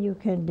one thing you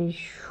can be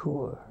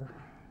sure.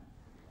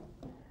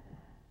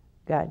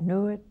 God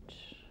knew it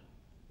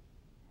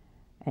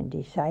and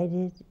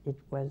decided it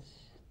was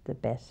the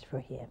best for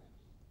him.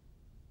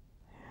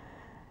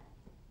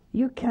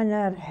 You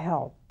cannot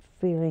help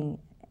feeling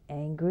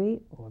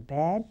angry or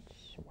bad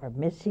or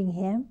missing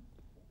him,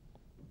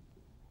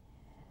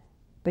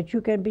 but you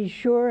can be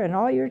sure, and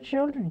all your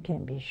children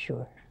can be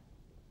sure,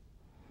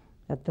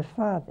 But the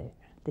Father,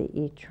 the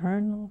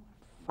eternal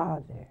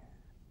Father,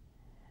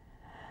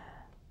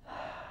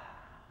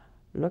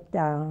 looked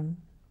down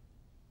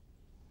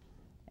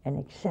and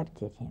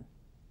accepted him.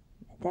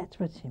 That's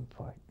what's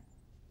important.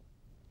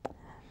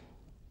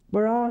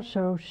 We're all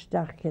so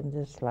stuck in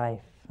this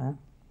life, huh?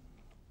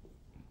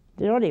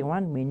 The only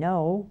one we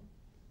know.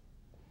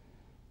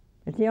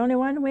 It's the only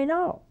one we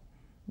know.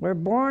 We're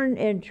born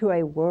into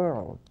a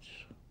world.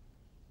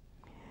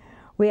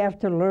 We have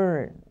to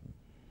learn.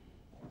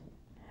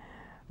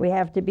 We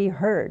have to be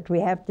hurt. We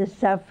have to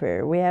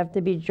suffer. We have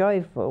to be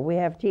joyful. We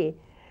have to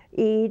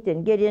eat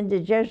and get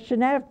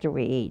indigestion after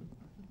we eat.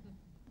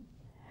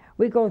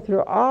 We go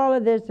through all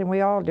of this and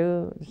we all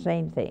do the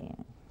same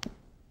thing.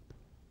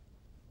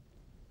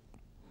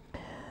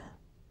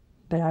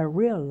 But our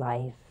real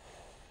life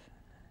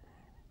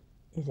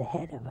is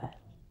ahead of us.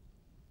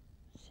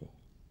 See?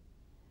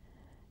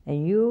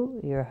 And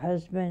you, your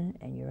husband,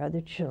 and your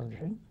other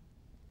children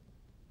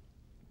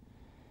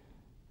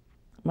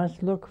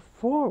must look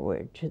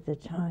forward to the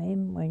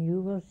time when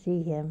you will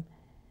see him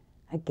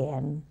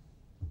again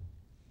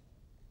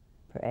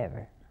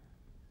forever.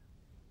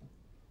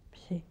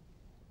 See?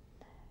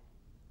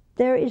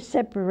 There is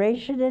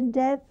separation in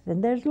death,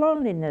 and there's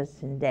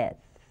loneliness in death.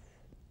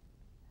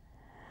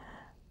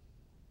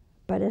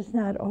 But it's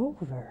not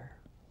over.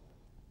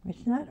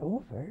 It's not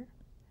over.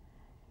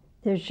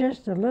 There's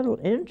just a little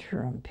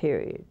interim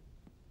period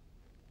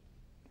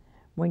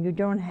when you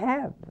don't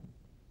have them.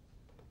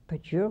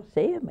 But you'll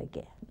see him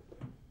again.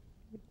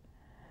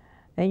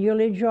 And you'll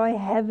enjoy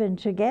heaven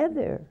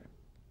together.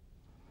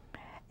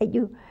 And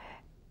you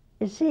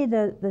see,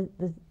 the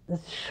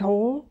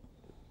soul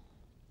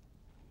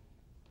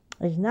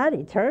is not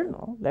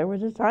eternal. There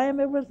was a time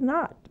it was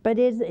not, but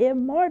is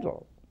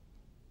immortal.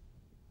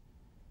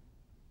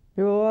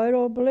 Oh, I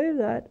don't believe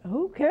that.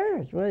 Who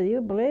cares whether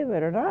you believe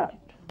it or not?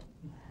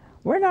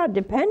 We're not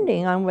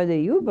depending on whether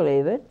you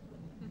believe it.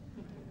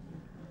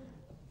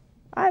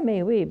 I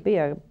mean, we'd be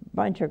a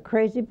bunch of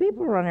crazy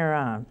people running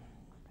around.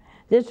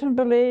 This one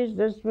believes,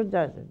 this one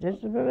doesn't. This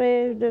one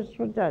believes, this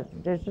one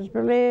doesn't. This one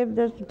believes,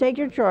 this one. Take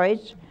your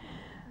choice.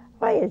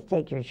 Why is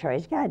take your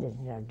choice? God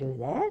doesn't do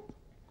that.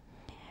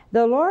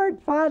 The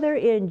Lord Father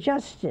in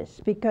justice,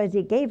 because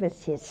he gave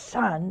us his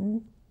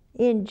Son,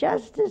 in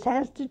justice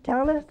has to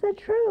tell us the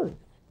truth.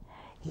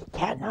 He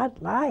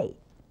cannot lie.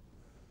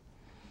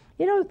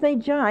 You know,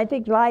 St. John, I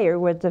think liar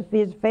was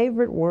his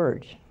favorite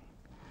word.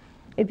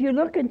 If you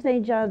look in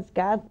St. John's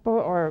Gospel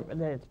or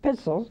the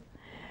epistles,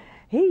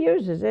 he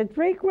uses it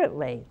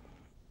frequently.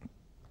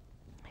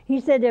 He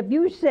said, if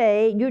you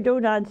say you do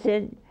not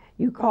sin,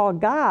 you call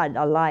God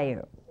a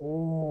liar.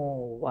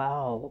 Oh,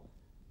 wow.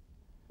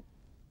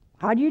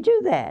 How do you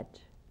do that?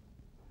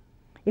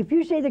 If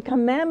you say the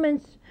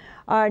commandments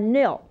are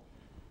nil,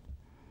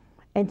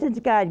 and since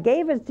God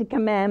gave us the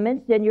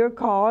commandments, then you're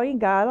calling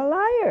God a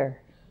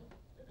liar.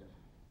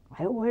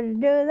 I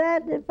wouldn't do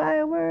that if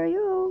I were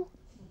you.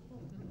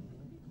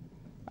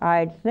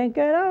 I'd think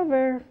it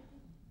over.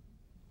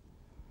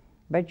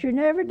 But you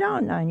never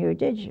dawned on you,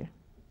 did you?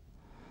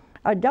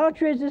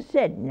 Adultery is a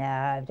sin.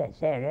 No, if they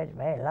said it,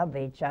 they love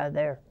each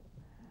other.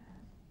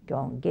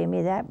 Don't give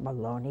me that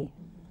baloney.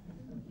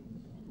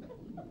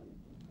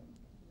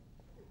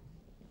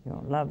 You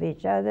don't love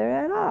each other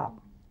at all.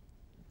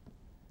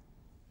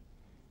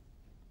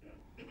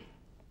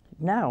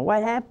 Now,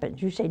 what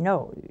happens? You say,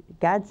 no,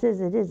 God says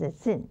it is a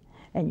sin.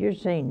 And you're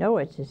saying, no,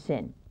 it's a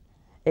sin.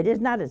 It is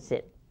not a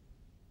sin.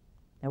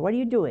 Now, what are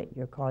you doing?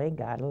 You're calling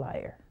God a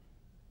liar.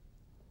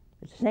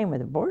 It's the same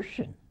with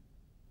abortion.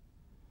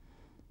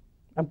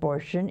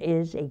 Abortion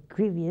is a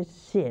grievous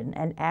sin,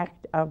 an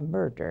act of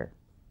murder.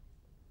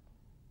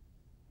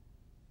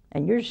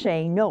 And you're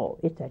saying, no,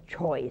 it's a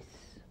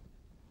choice.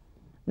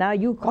 Now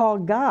you call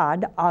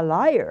God a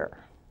liar.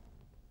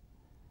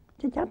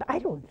 I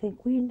don't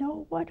think we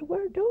know what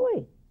we're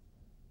doing.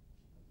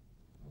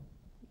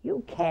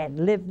 You can't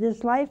live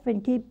this life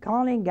and keep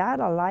calling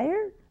God a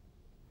liar.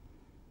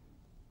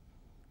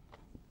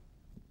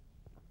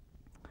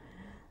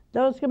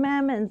 Those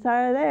commandments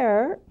are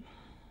there.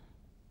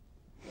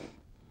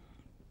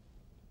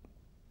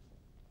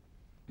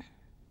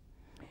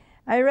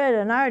 I read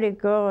an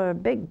article, a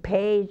big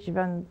page of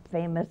a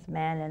famous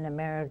man in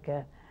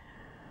America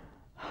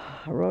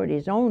wrote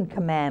his own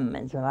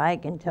commandments. Well, I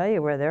can tell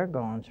you where they're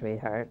going,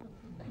 sweetheart.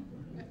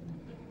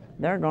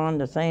 They're going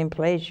the same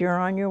place you're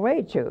on your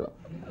way to.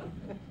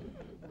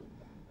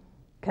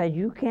 Because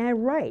you can't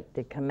write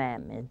the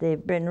commandments.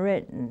 They've been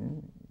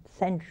written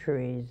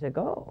centuries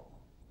ago.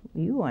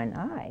 You and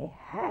I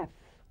have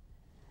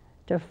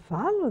to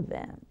follow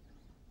them.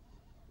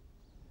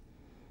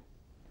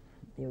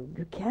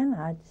 You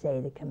cannot say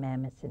the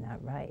commandments are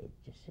not right,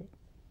 you see.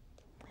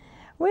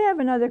 We have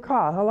another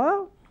call.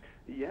 Hello?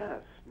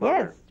 Yes,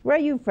 Mother. Yes. Where are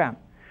you from?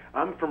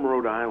 I'm from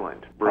Rhode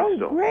Island,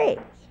 Bristol. Oh, great.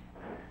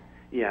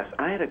 Yes,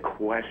 I had a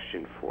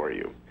question for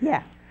you.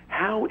 Yeah.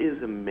 How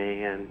is a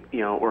man,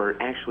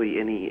 or actually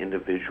any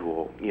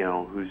individual,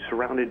 who's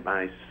surrounded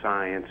by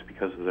science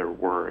because of their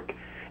work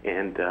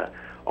and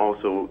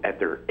also at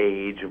their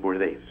age of where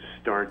they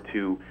start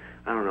to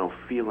I don't know,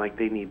 feel like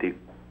they need to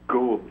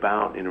go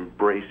about and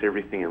embrace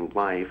everything in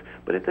life,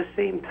 but at the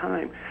same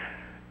time,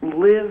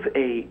 live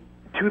a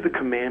to the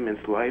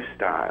commandments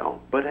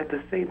lifestyle, but at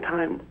the same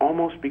time,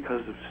 almost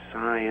because of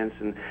science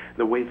and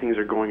the way things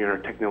are going in our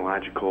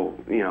technological,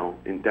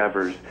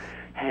 endeavors,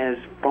 has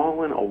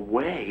fallen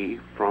away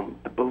from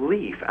the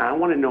belief. I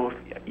want to know if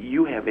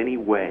you have any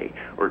way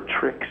or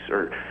tricks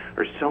or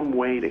some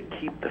way to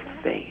keep the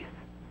faith.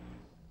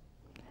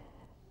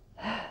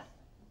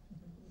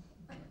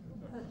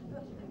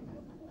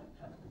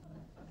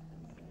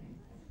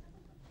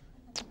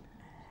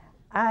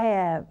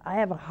 I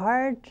have a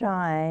hard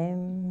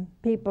time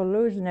people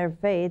losing their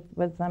faith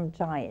with some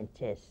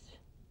scientists.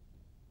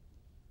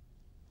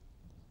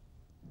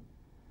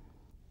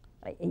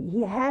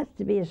 He has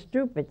to be a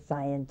stupid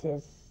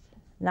scientist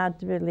not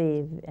to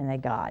believe in a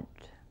God.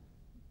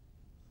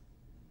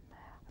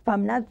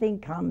 From nothing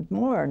comes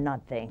more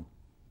nothing.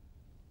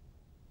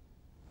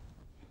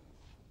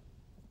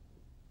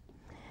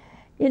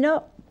 You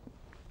know,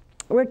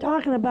 we're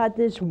talking about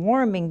this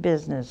warming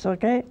business,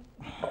 okay?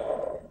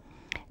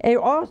 It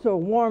also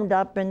warmed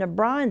up in the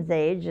Bronze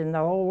Age and the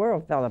whole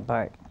world fell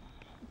apart.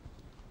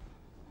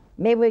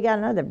 Maybe we got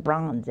another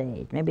Bronze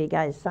Age. Maybe we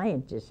got a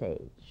Scientist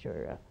Age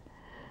or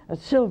a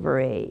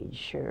Silver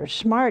Age or a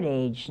Smart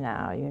Age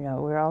now.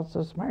 We're all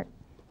so smart.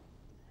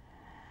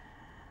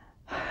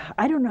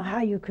 I don't know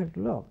how you could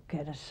look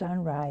at a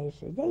sunrise.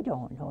 They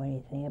don't know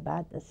anything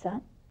about the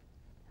sun.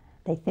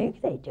 They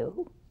think they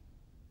do.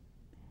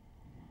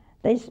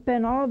 They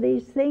spend all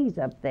these things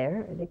up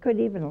there. They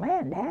couldn't even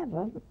land half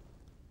of them.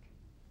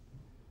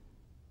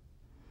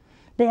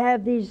 They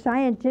have these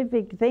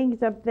scientific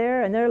things up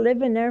there, and they're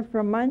living there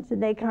for months,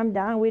 and they come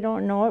down, we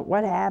don't know it,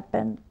 what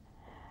happened.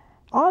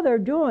 All they're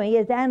doing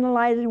is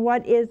analyzing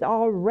what is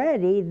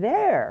already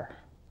there.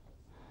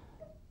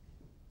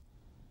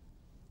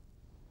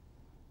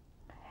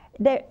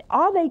 They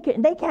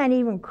can't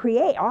even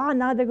create. Oh,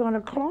 now they're going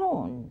to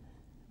clone.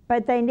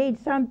 But they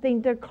need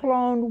something to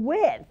clone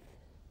with.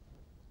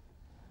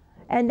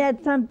 And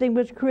that something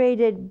was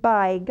created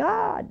by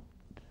God.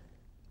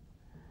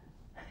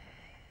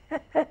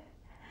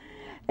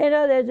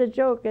 There's a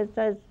joke that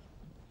says,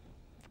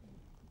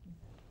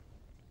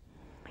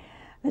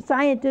 a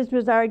scientist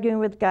was arguing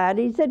with God.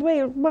 He said,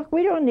 wait, look,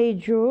 we don't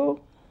need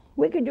you.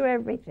 We can do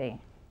everything.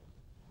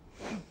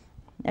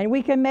 And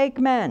we can make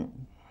men.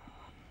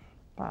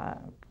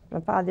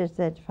 The father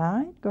said,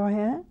 fine, go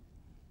ahead.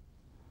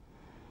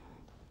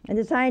 And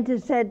the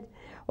scientist said,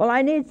 well,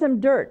 I need some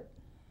dirt.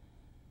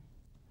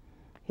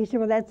 He said,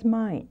 well, that's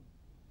mine.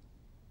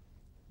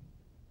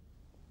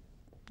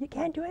 You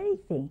can't do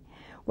anything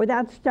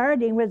without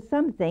starting with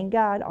something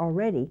God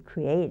already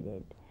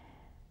created.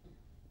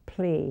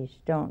 Please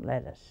don't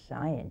let a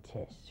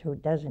scientist who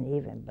doesn't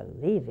even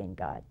believe in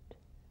God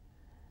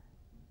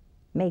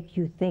make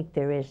you think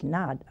there is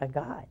not a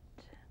God.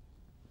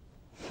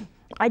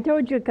 I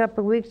told you a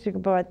couple of weeks ago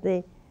about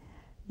the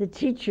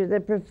teacher, the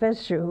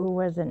professor who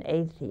was an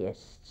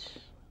atheist.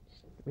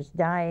 He was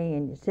dying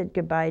and he said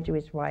goodbye to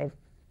his wife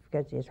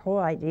because his whole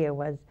idea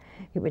was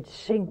he would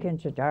sink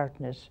into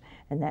darkness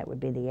and that would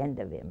be the end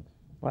of him.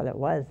 Well, it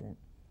wasn't.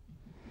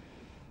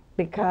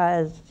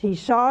 Because he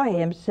saw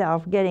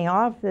himself getting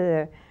off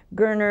the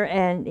gurney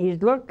and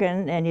he's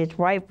looking and his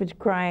wife was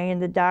crying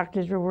and the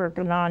doctors were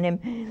working on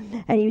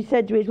him. And he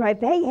said to his wife,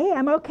 hey,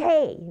 I'm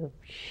okay.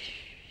 Shh,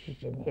 she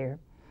didn't hear.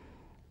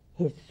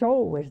 His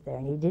soul was there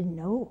and he didn't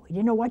know. He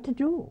didn't know what to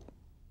do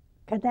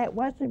because that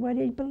wasn't what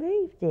he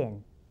believed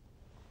in.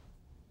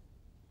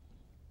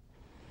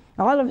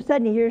 All of a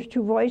sudden he hears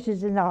two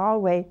voices in the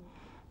hallway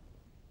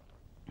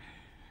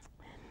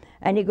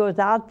and he goes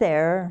out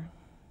there.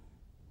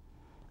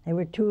 They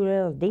were two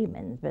little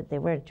demons, but they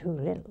weren't too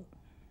little,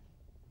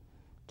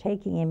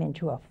 taking him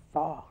into a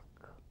fog.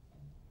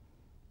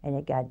 And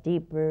it got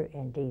deeper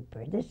and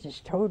deeper. This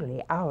is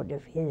totally out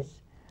of his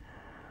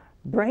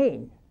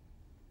brain.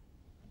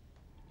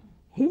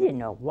 He didn't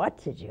know what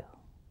to do.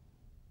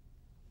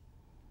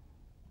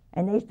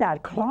 And they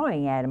started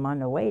clawing at him on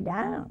the way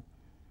down.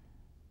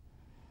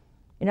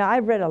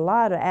 I've read a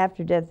lot of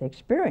after-death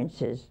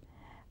experiences.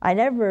 I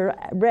never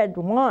read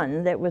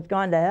one that was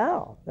gone to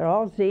hell. They're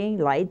all seeing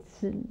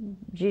lights and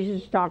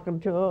Jesus talking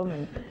to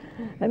them.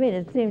 And,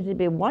 it seems to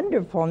be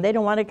wonderful, and they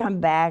don't want to come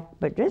back.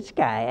 But this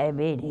guy,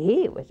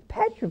 he was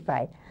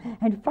petrified.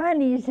 And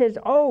finally he says,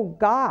 oh,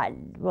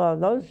 God. Well,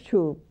 those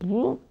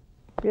two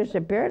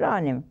disappeared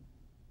on him.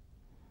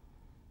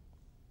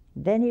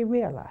 Then he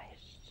realized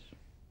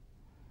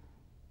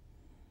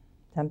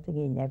something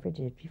he never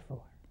did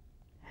before.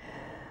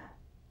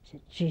 He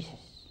said, Jesus,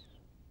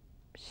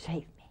 save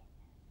me.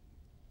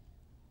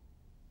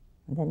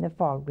 And then the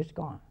fog was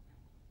gone.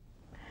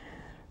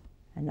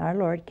 And our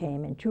Lord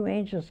came, and two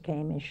angels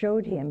came and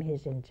showed him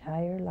his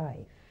entire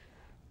life.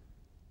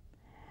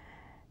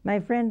 My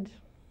friend,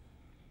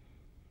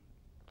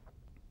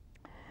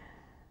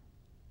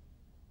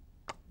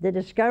 the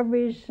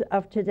discoveries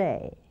of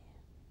today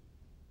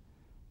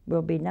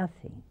will be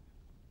nothing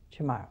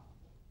tomorrow.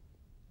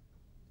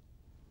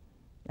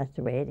 That's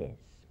the way it is,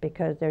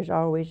 because there's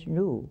always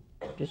new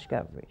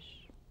discoveries.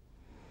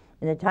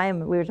 In the time,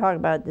 we were talking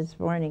about it this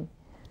morning,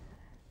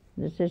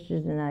 the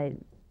sisters and I,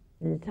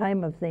 in the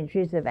time of St.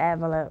 Teresa of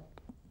Avila,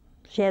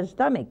 she had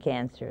stomach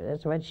cancer.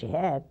 That's what she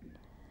had.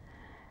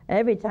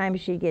 Every time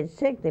she gets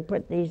sick, they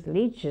put these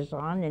leeches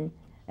on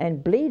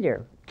and bleed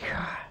her.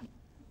 God.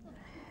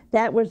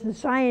 That was the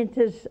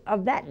scientists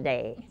of that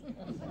day.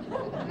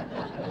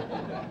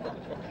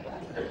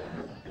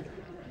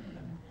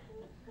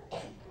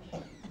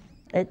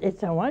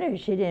 It's a wonder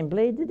she didn't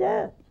bleed to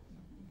death.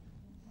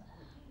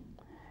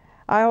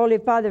 Our Holy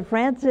Father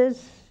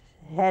Francis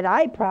had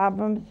eye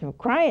problems from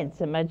crying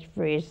so much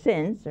for his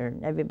sins, or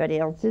everybody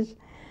else's.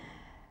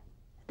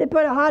 They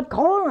put a hot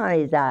coal on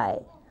his eye,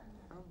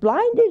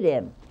 blinded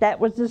him. That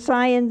was the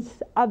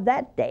science of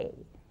that day.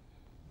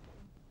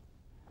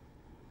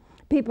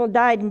 People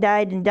died and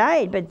died and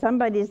died, but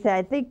somebody said,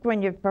 I think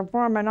when you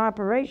perform an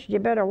operation, you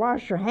better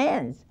wash your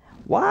hands.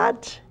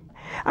 What?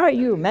 Are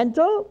you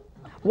mental?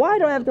 Why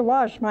do I have to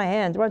wash my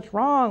hands? What's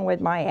wrong with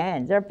my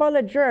hands? They're full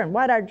of germs.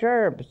 What are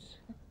germs?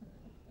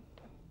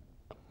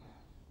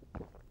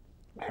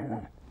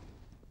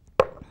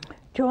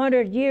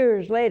 200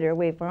 years later,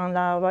 we found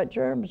out what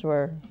germs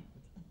were.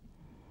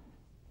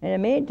 In the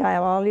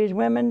meantime, all these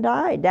women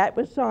died. That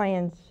was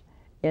science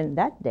in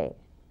that day.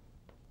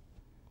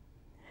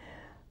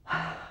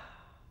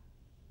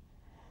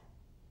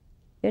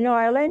 You know,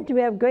 I learned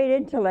we have great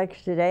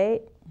intellects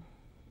today.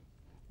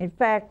 In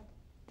fact,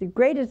 the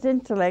greatest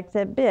intellects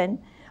have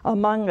been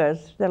among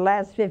us the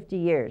last 50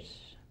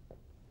 years.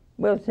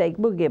 We'll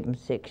give them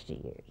 60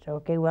 years.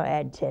 Okay, we'll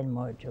add 10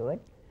 more to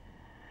it.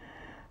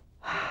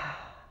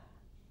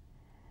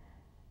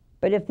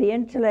 But if the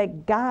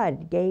intellect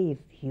God gave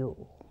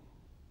you,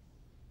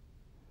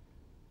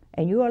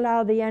 and you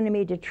allow the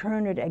enemy to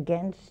turn it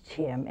against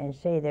him and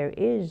say there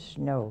is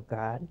no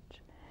God,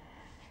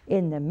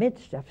 in the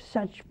midst of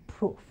such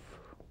proof,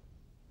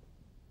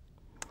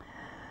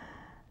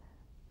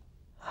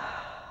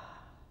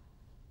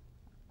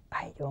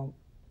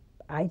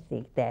 I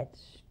think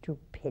that's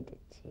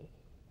stupidity.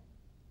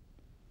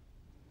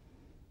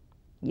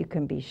 You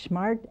can be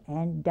smart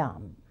and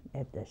dumb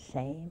at the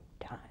same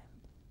time.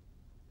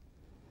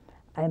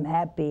 I'm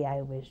happy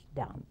I was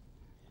dumb,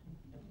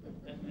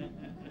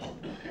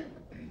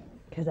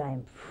 because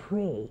I'm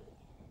free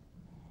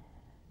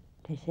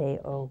to say,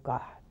 oh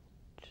God,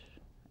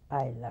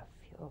 I love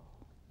you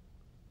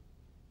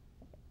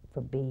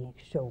for being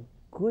so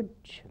good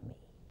to me.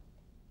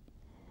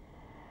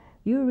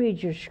 You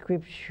read your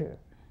scripture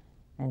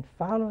and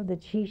follow the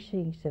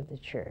teachings of the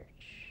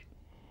church,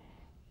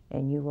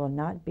 and you will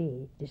not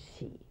be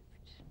deceived.